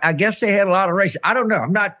 I guess they had a lot of races. I don't know.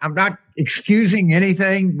 I'm not excusing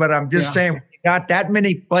anything, but I'm just saying when you got that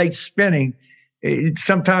many plates spinning,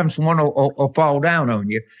 sometimes one will fall down on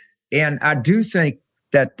you. And I do think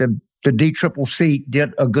that the DCCC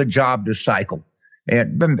did a good job this cycle.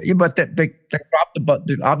 But they dropped the ball.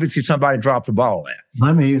 Obviously, somebody dropped the ball there.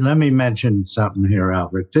 Let me mention something here,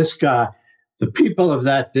 Albert. This guy, the people of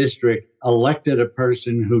that district elected a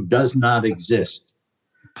person who does not exist.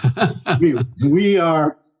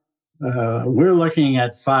 We're looking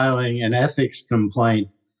at filing an ethics complaint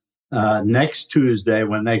next Tuesday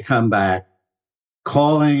when they come back,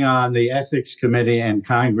 calling on the ethics committee and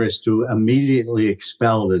Congress to immediately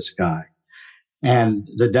expel this guy. And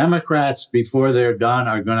the Democrats, before they're done,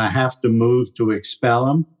 are going to have to move to expel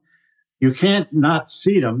him. You can't not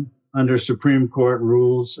seat him under Supreme Court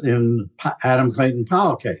rules in Adam Clayton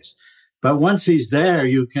Powell case. But once he's there,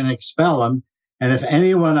 you can expel him. And if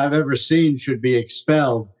anyone I've ever seen should be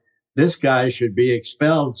expelled, this guy should be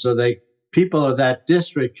expelled so people of that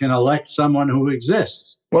district can elect someone who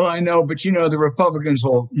exists. Well, I know, but the Republicans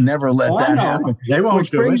will never let that happen. They won't.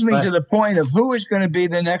 Which brings me to the point of who is going to be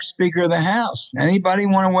the next Speaker of the House. Anybody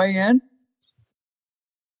want to weigh in?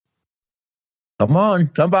 Come on,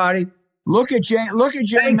 somebody. Look at Jane.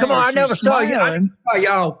 Hey, come on! I never saw you.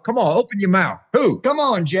 Y'all, come on, open your mouth. Who? Come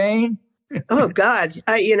on, Jane. Oh God,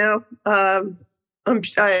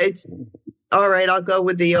 it's all right. I'll go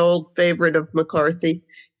with the old favorite of McCarthy.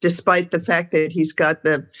 Despite the fact that he's got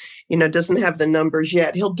doesn't have the numbers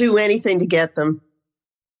yet. He'll do anything to get them.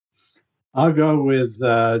 I'll go with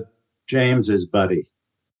James's buddy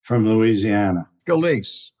from Louisiana.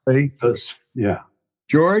 Scalise. Yeah.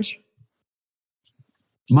 George?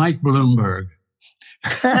 Mike Bloomberg.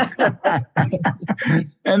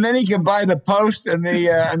 And then he can buy the Post and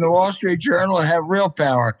the Wall Street Journal and have real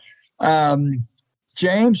power.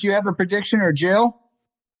 James, you have a prediction, or Jill?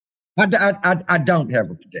 I don't have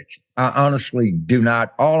a prediction. I honestly do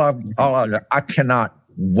not. I cannot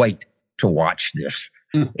wait to watch this.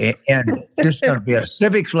 And this is going to be a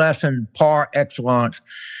civics lesson par excellence.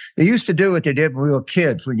 They used to do what they did when we were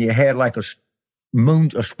kids. When you had like a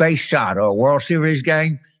space shot or a World Series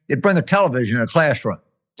game, they'd bring a television in a classroom.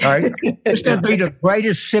 All right, it's going to be the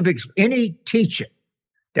greatest civics. Any teacher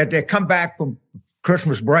that they come back from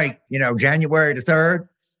Christmas break, January the 3rd.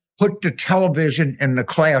 Put the television in the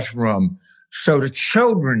classroom so the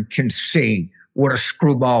children can see what a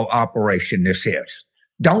screwball operation this is.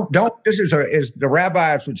 This is as the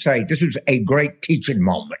rabbis would say, this is a great teaching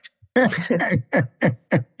moment.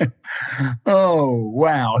 Oh,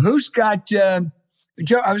 wow. Who's got, Joe?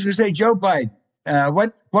 I was going to say Joe Biden.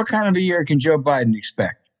 What kind of a year can Joe Biden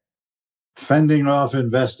expect? Fending off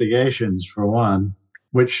investigations, for one,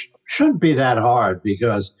 which shouldn't be that hard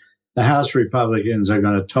because the House Republicans are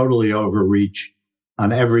going to totally overreach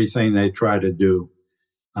on everything they try to do.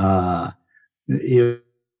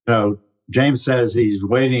 James says he's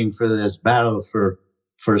waiting for this battle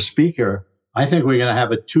for Speaker. I think we're going to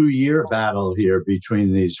have a 2-year battle here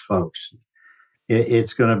between these folks.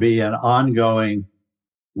 It's going to be an ongoing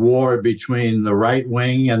war between the right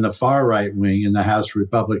wing and the far right wing in the House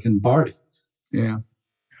Republican Party. Yeah.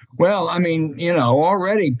 Well, I mean,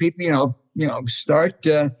 already people, start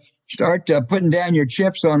putting down your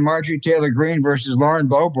chips on Marjorie Taylor Greene versus Lauren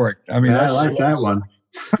Boebert. I mean, I like that one.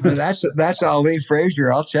 that's Ali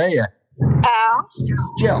Frazier, I'll tell you. Al,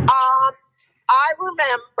 Jill. I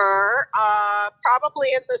remember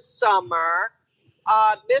probably in the summer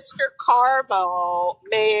Mr. Carville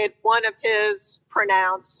made one of his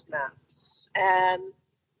pronouncements. And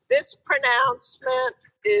this pronouncement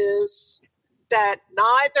is that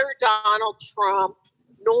neither Donald Trump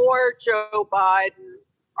nor Joe Biden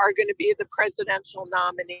are going to be the presidential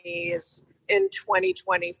nominees in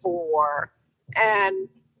 2024. And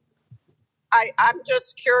I'm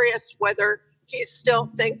just curious whether he still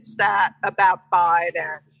thinks that about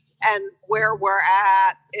Biden and where we're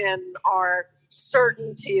at in our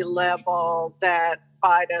certainty level that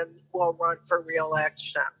Biden will run for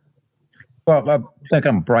re-election. Well, I think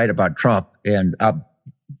I'm right about Trump. And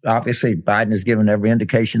obviously, Biden has given every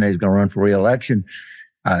indication that he's going to run for re-election.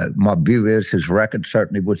 My view is his record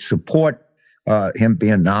certainly would support him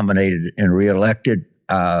being nominated and re-elected.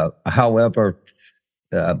 However,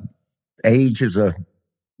 age is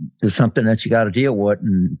something that you got to deal with,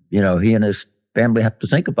 and he and his family have to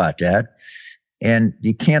think about that. And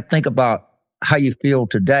you can't think about how you feel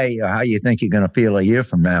today or how you think you're going to feel a year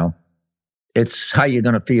from now. It's how you're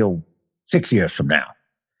going to feel 6 years from now.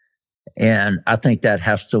 And I think that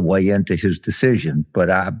has to weigh into his decision.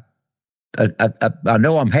 But I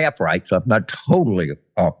know I'm half right, so I'm not totally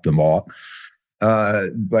off the mark.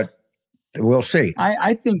 But we'll see.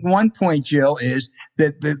 I think one point, Jill, is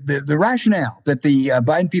that the rationale that the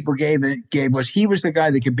Biden people gave was he was the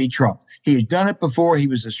guy that could beat Trump. He had done it before. He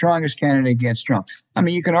was the strongest candidate against Trump. I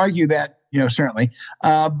mean, you can argue that, certainly.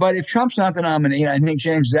 But if Trump's not the nominee, and I think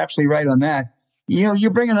James is absolutely right on that, you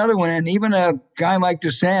bring another one in, even a guy like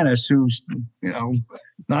DeSantis, who's,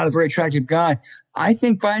 not a very attractive guy. I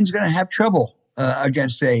think Biden's going to have trouble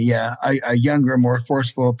against a younger, more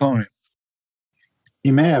forceful opponent.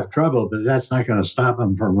 He may have trouble, but that's not going to stop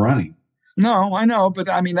him from running. No, I know. But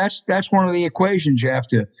I mean, that's one of the equations you have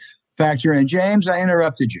to factor in. James, I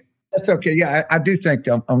interrupted you. That's okay. Yeah, I do think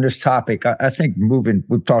on this topic, I think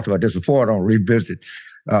we've talked about this before, I don't revisit,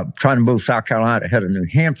 trying to move South Carolina ahead of New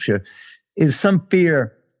Hampshire is some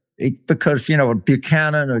fear because,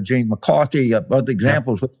 Buchanan or Gene McCarthy, other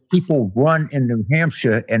examples, people run in New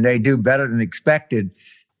Hampshire and they do better than expected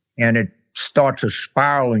and it starts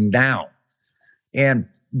spiraling down. And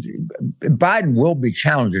Biden will be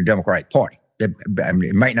challenging the Democratic Party. I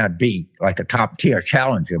mean, it might not be like a top-tier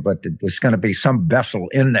challenger, but there's going to be some vessel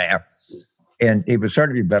in there, and it would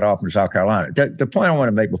certainly be better off in South Carolina. The point I want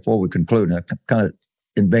to make before we conclude, and I'm kind of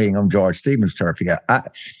invading on George Stevens' turf here, I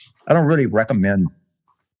don't really recommend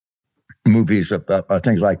movies or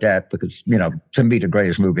things like that because, to me, the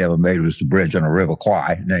greatest movie ever made was The Bridge on the River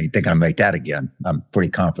Kwai, and they think I'll make that again. I'm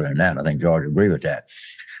pretty confident in that. I think George would agree with that.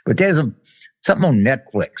 But there's something on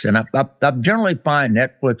Netflix, and I generally find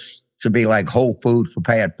Netflix to be like Whole Foods for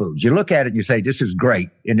bad foods. You look at it and you say, this is great.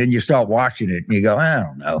 And then you start watching it and you go, I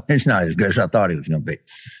don't know. It's not as good as I thought it was going to be.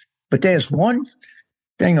 But there's one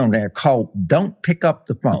thing on there called Don't Pick Up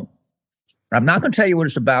the Phone. I'm not going to tell you what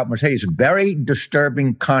it's about. I'm going to tell you it's very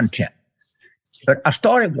disturbing content. But I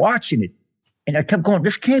started watching it and I kept going,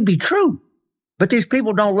 this can't be true. But these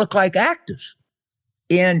people don't look like actors.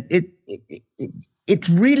 And it's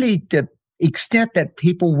really the extent that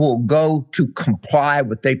people will go to comply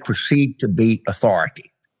with they perceive to be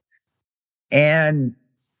authority. And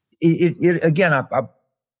again, I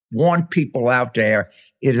warn people out there,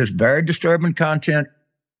 it is very disturbing content.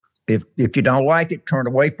 If you don't like it, turn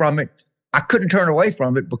away from it. I couldn't turn away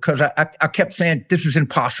from it because I kept saying this is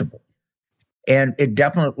impossible. And it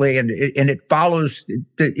definitely, and it follows,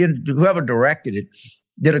 whoever directed it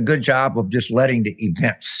did a good job of just letting the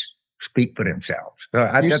events speak for themselves.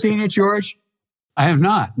 You've seen it, George? I have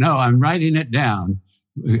not. No, I'm writing it down.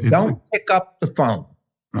 Don't pick up the phone.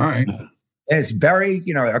 All right. And it's very,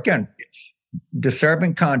 again, it's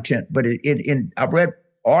disturbing content, but I read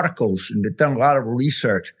articles and they've done a lot of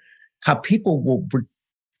research, how people will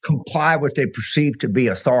comply with what they perceive to be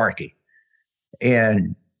authority.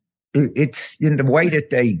 And it's in the way that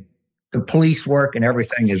the police work and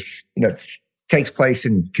everything is, takes place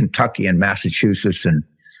in Kentucky and Massachusetts and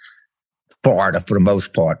Florida for the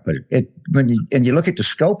most part, but when you look at the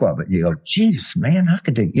scope of it, you go, Jesus, man, how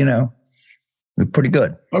could they, we're pretty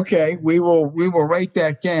good. Okay, we will write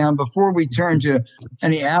that down. Before we turn to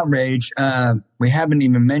any outrage, we haven't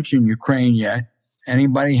even mentioned Ukraine yet.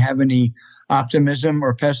 Anybody have any optimism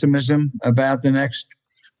or pessimism about the next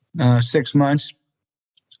 6 months?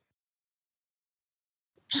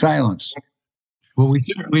 Silence. Well,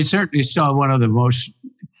 we certainly saw one of the most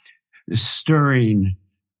stirring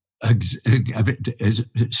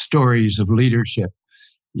stories of leadership,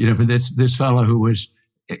 for this fellow who was,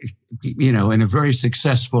 in a very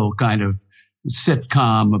successful kind of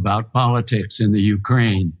sitcom about politics in the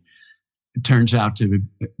Ukraine, it turns out to be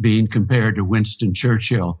being compared to Winston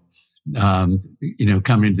Churchill.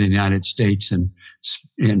 coming to the United States and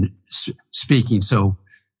speaking so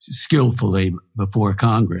skillfully before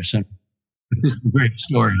Congress. And this is a great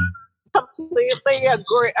story. Completely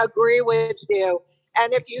agree with you.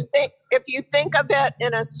 And if you think of it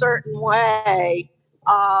in a certain way,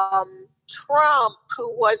 Trump,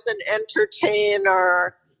 who was an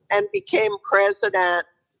entertainer and became president,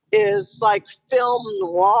 is like film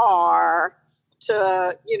noir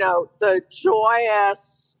to, the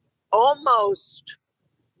joyous, almost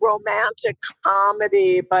romantic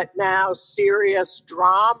comedy, but now serious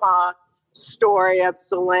drama story of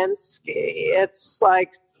Zelensky. It's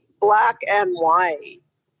like black and white,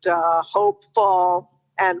 hopeful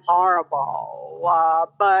and horrible.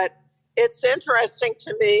 But it's interesting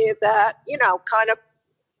to me that, kind of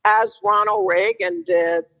as Ronald Reagan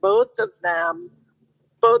did, both of them,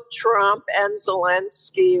 both Trump and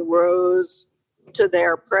Zelensky, rose to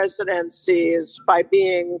their presidencies by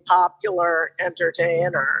being popular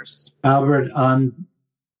entertainers. Albert, on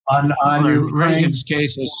Reagan's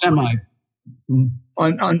case,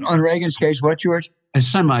 on Reagan's case, what, George? A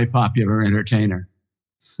semi-popular entertainer.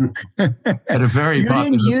 At a very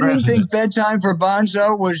popular you didn't president. think Bedtime for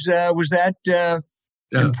Bonzo was that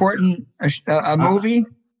important a movie?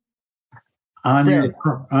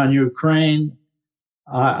 On Ukraine,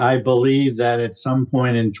 I believe that at some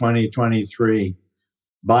point in 2023,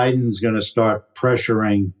 Biden's going to start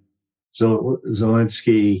pressuring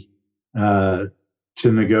Zelensky to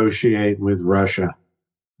negotiate with Russia.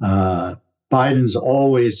 Biden's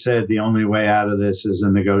always said the only way out of this is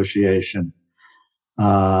a negotiation.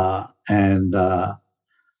 And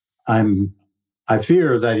I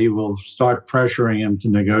fear that he will start pressuring him to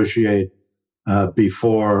negotiate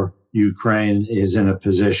before Ukraine is in a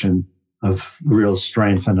position of real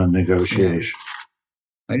strength in a negotiation.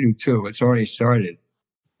 I do too. It's already started,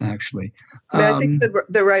 actually. I think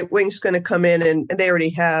the right wing's going to come in, and they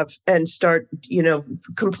already have, and start,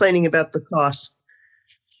 complaining about the cost,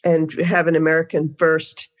 and have an American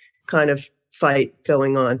first kind of fight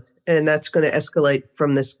going on. And that's going to escalate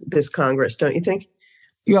from this Congress, don't you think?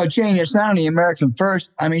 Jane, it's not only American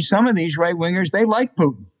first. I mean, some of these right wingers, they like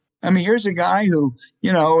Putin. I mean, here's a guy who,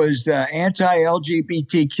 is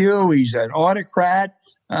anti-LGBTQ. He's an autocrat.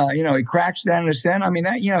 He cracks down the Senate. I mean,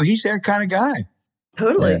 he's their kind of guy.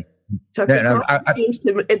 Totally. Tucker Carlson seems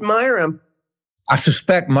to admire him. I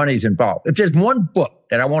suspect money's involved. If there's one book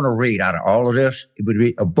that I want to read out of all of this, it would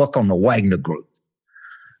be a book on the Wagner Group.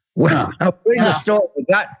 Well, I'm reading the story. We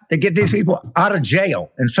got to get these people out of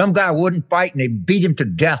jail, and some guy wouldn't fight, and they beat him to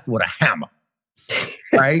death with a hammer.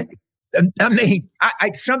 Right? I mean,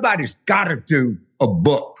 somebody's got to do a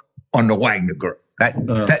book on the Wagner Group.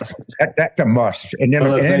 That's a must. And then,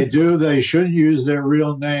 if they do, they should use their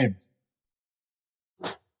real name.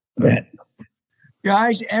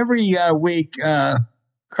 Guys, every week,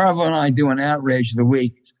 Carvel and I do an outrage of the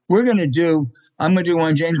week. I'm going to do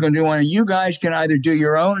one, James going to do one, and you guys can either do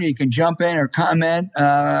your own, or you can jump in or comment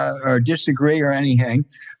or disagree or anything.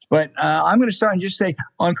 But I'm going to start and just say,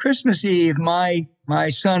 on Christmas Eve, my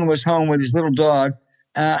son was home with his little dog,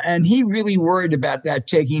 and he really worried about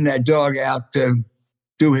taking that dog out to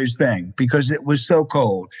do his thing because it was so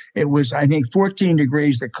cold. It was, I think, 14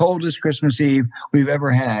 degrees, the coldest Christmas Eve we've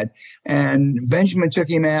ever had. And Benjamin took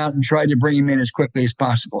him out and tried to bring him in as quickly as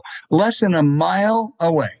possible. Less than a mile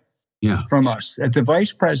away from us at the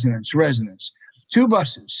vice president's residence, 2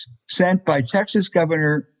 buses sent by Texas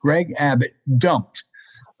Governor Greg Abbott dumped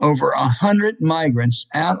over 100 migrants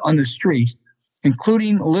out on the street,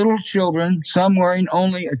 including little children, some wearing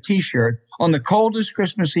only a T-shirt, on the coldest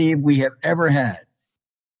Christmas Eve we have ever had,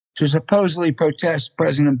 to supposedly protest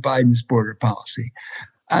President Biden's border policy.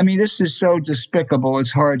 I mean, this is so despicable,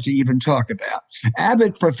 it's hard to even talk about.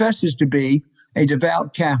 Abbott professes to be a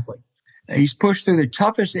devout Catholic. He's pushed through the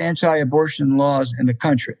toughest anti-abortion laws in the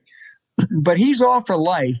country. But he's all for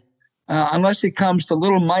life unless it comes to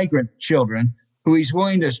little migrant children who he's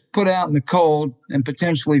willing to put out in the cold and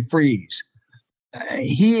potentially freeze.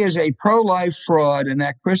 He is a pro-life fraud, and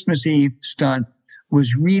that Christmas Eve stunt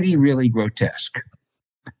was really, really grotesque.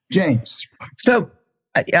 James. So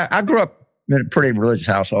I grew up in a pretty religious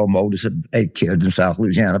household. My oldest had 8 kids in South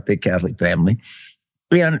Louisiana, big Catholic family.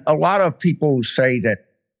 And a lot of people say that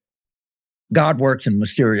God works in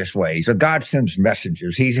mysterious ways, or God sends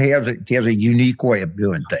messengers. He has a unique way of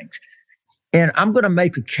doing things. And I'm going to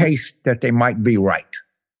make a case that they might be right.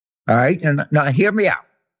 All right? And now hear me out.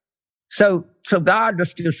 So God,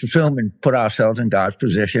 let's just assume and put ourselves in God's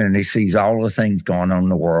position, and he sees all the things going on in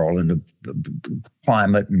the world, and the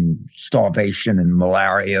climate and starvation and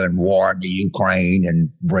malaria and war in the Ukraine and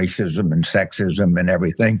racism and sexism and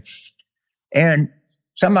everything. And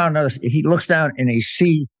somehow or another, he looks down and he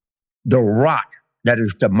sees the rot that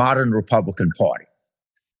is the modern Republican Party.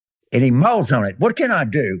 And he mulls on it. What can I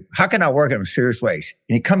do? How can I work in serious ways?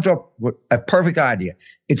 And he comes up with a perfect idea.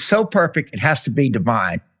 It's so perfect, it has to be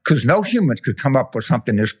divine, because no humans could come up with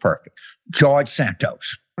something this perfect. George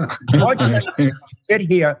Santos. George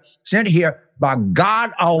Santos sent here by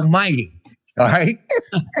God Almighty, all right?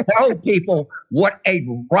 Tell people what a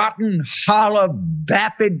rotten, hollow,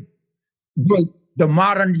 vapid group the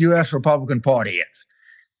modern U.S. Republican Party is.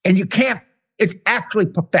 And you can't, it's actually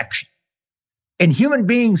perfection. And human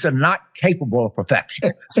beings are not capable of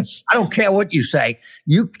perfection. I don't care what you say.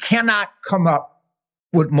 You cannot come up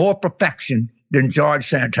with more perfection than George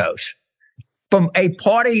Santos. From a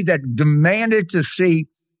party that demanded to see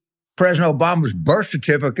President Obama's birth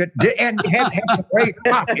certificate and had a great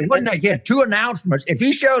it wasn't that he had 2 announcements. If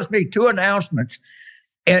he shows me 2 announcements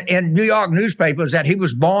in New York newspapers that he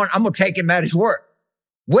was born, I'm going to take him at his word.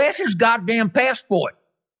 Where's his goddamn passport?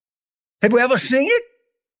 Have we ever seen it?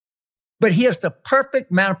 But here's the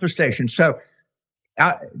perfect manifestation. So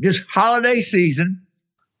this holiday season,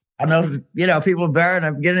 I know, people are barren.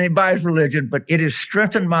 I'm getting anybody's religion, but it has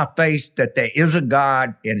strengthened my faith that there is a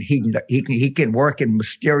God and he can work in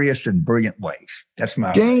mysterious and brilliant ways. That's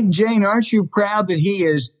my Jane, aren't you proud that he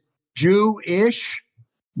is Jewish?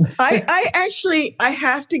 I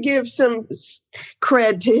have to give some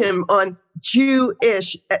cred to him on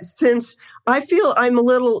Jewish, since I feel I'm a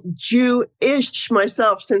little Jewish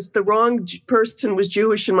myself, since the wrong person was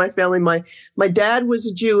Jewish in my family. My dad was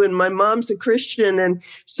a Jew and my mom's a Christian. And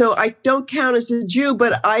so I don't count as a Jew,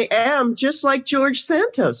 but I am, just like George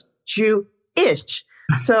Santos, Jewish.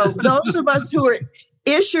 So those of us who are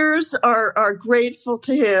Ishers are grateful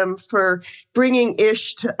to him for bringing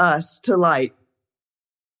Ish to us to light.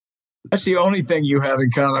 That's the only thing you have in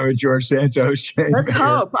common with George Santos, Jane. Let's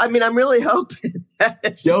hope. I mean, I'm really hoping.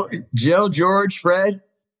 Jill, George, Fred?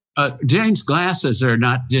 Jane's glasses are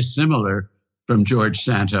not dissimilar from George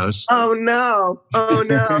Santos. Oh, no.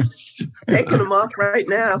 Taking them off right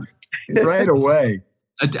now. Right away.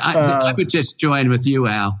 I would just join with you,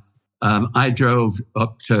 Al. I drove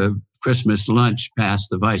up to Christmas lunch past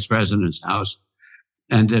the vice president's house.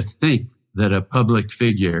 And to think that a public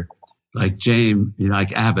figure like James,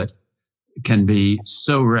 like Abbott, can be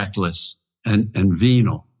so reckless and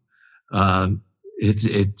venal.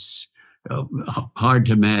 It's hard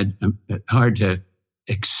to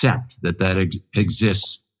accept that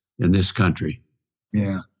exists in this country.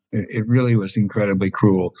 Yeah, it really was incredibly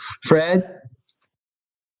cruel. Fred?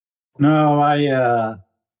 No,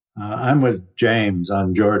 I'm with James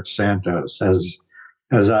on George Santos.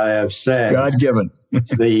 As I have said, God-given.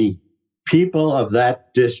 The people of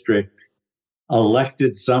that district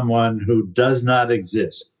elected someone who does not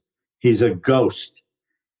exist. He's a ghost.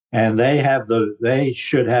 And they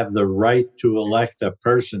should have the right to elect a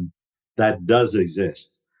person that does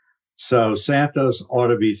exist. So Santos ought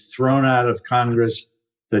to be thrown out of Congress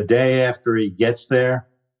the day after he gets there,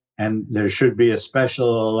 and there should be a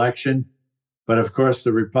special election. But of course,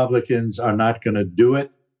 the Republicans are not going to do it.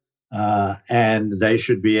 And they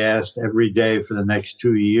should be asked every day for the next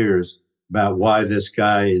 2 years about why this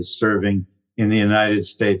guy is serving in the United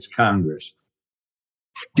States Congress.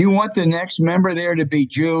 Do you want the next member there to be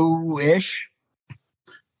Jewish?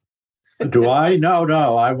 Do I? No.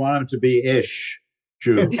 I want him to be Ish,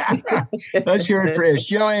 Jew. Let's hear it for Ish.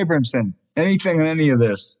 Joe Abramson, anything on any of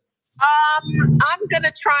this? I'm going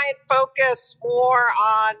to try and focus more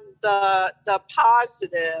on the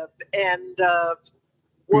positive end of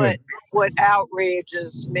what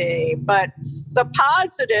outrages me. But the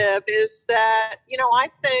positive is that, I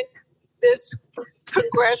think this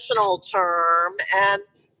congressional term and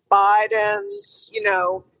Biden's,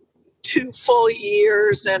 2 full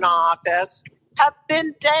years in office have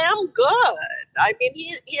been damn good. I mean,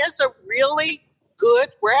 he has a really good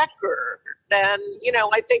record. And,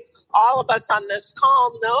 I think all of us on this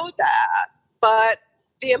call know that. But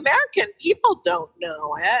the American people don't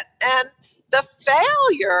know it. And the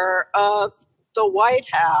failure of the White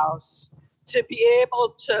House to be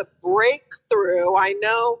able to break through, I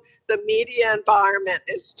know the media environment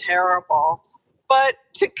is terrible, but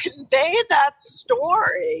to convey that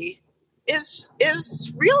story is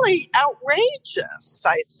really outrageous,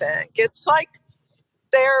 I think. It's like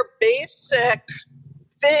their basic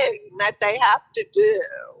thing that they have to do.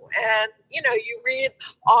 And, you read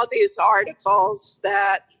all these articles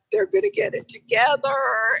that they're going to get it together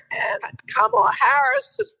and Kamala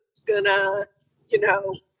Harris is going to,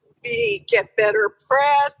 get better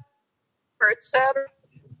press, et cetera.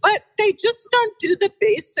 But they just don't do the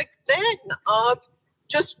basic thing of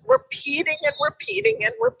just repeating and repeating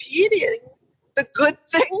and repeating the good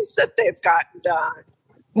things that they've gotten done.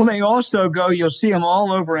 Well, they also go, you'll see them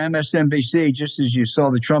all over MSNBC, just as you saw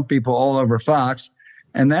the Trump people all over Fox.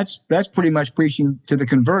 And that's pretty much preaching to the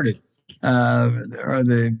converted, or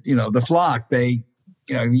the flock. They,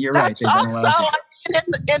 you're right. That's also,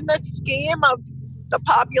 in the scheme of the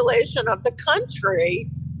population of the country,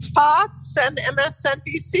 Fox and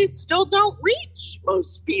MSNBC still don't reach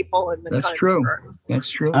most people in the country. That's true. That's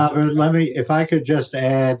true. If I could just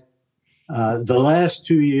add, the last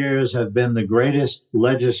 2 years have been the greatest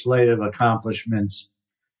legislative accomplishments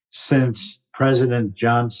since President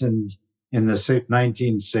Johnson's in the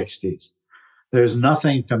 1960s. There's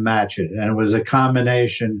nothing to match it. And it was a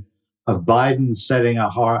combination of Biden setting a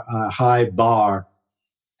high bar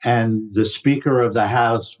and the Speaker of the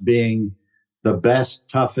House being the best,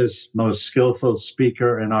 toughest, most skillful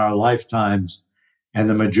speaker in our lifetimes, and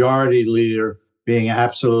the majority leader being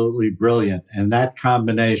absolutely brilliant. And that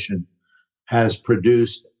combination has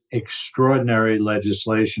produced extraordinary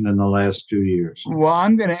legislation in the last 2 years. Well,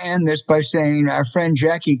 I'm going to end this by saying our friend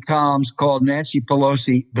Jackie Colmes called Nancy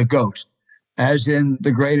Pelosi the GOAT, as in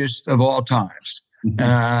the greatest of all times. Mm-hmm.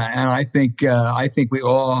 And I think we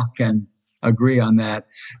all can agree on that.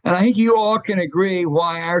 And I think you all can agree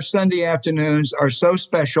why our Sunday afternoons are so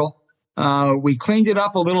special. We cleaned it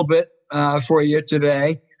up a little bit for you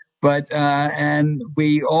today. But and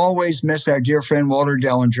we always miss our dear friend Walter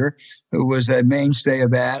Dellinger, who was a mainstay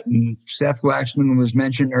of that, and Seth Waxman was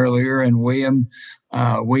mentioned earlier, and William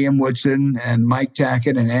Woodson and Mike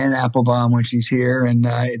Tackett and Ann Applebaum when she's here, and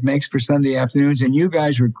it makes for Sunday afternoons. And you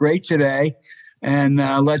guys were great today, and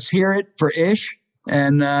let's hear it for Ish,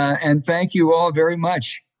 and thank you all very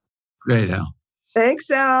much. Great, Al.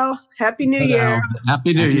 Thanks, Al. Happy New Year. Al.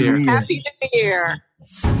 Happy New Year. Happy New Year.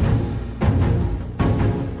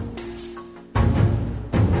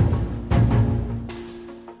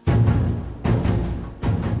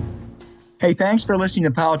 Hey, thanks for listening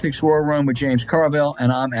to Politics War Room with James Carville,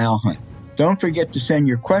 and I'm Al Hunt. Don't forget to send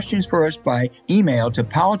your questions for us by email to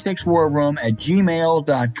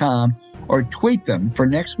politicswarroom@gmail.com or tweet them for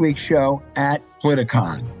next week's show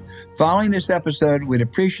 @Politicon. Following this episode, we'd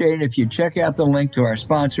appreciate it if you check out the link to our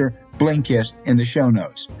sponsor, Blinkist, in the show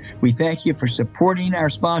notes. We thank you for supporting our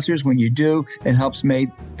sponsors. When you do, it helps make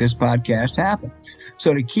this podcast happen.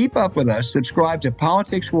 So to keep up with us, subscribe to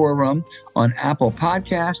Politics War Room on Apple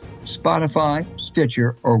Podcasts, Spotify,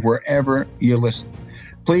 Stitcher, or wherever you listen.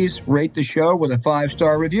 Please rate the show with a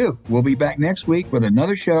 5-star review. We'll be back next week with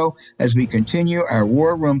another show as we continue our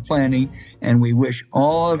War Room planning, and we wish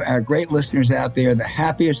all of our great listeners out there the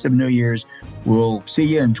happiest of New Year's. We'll see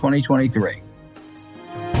you in 2023.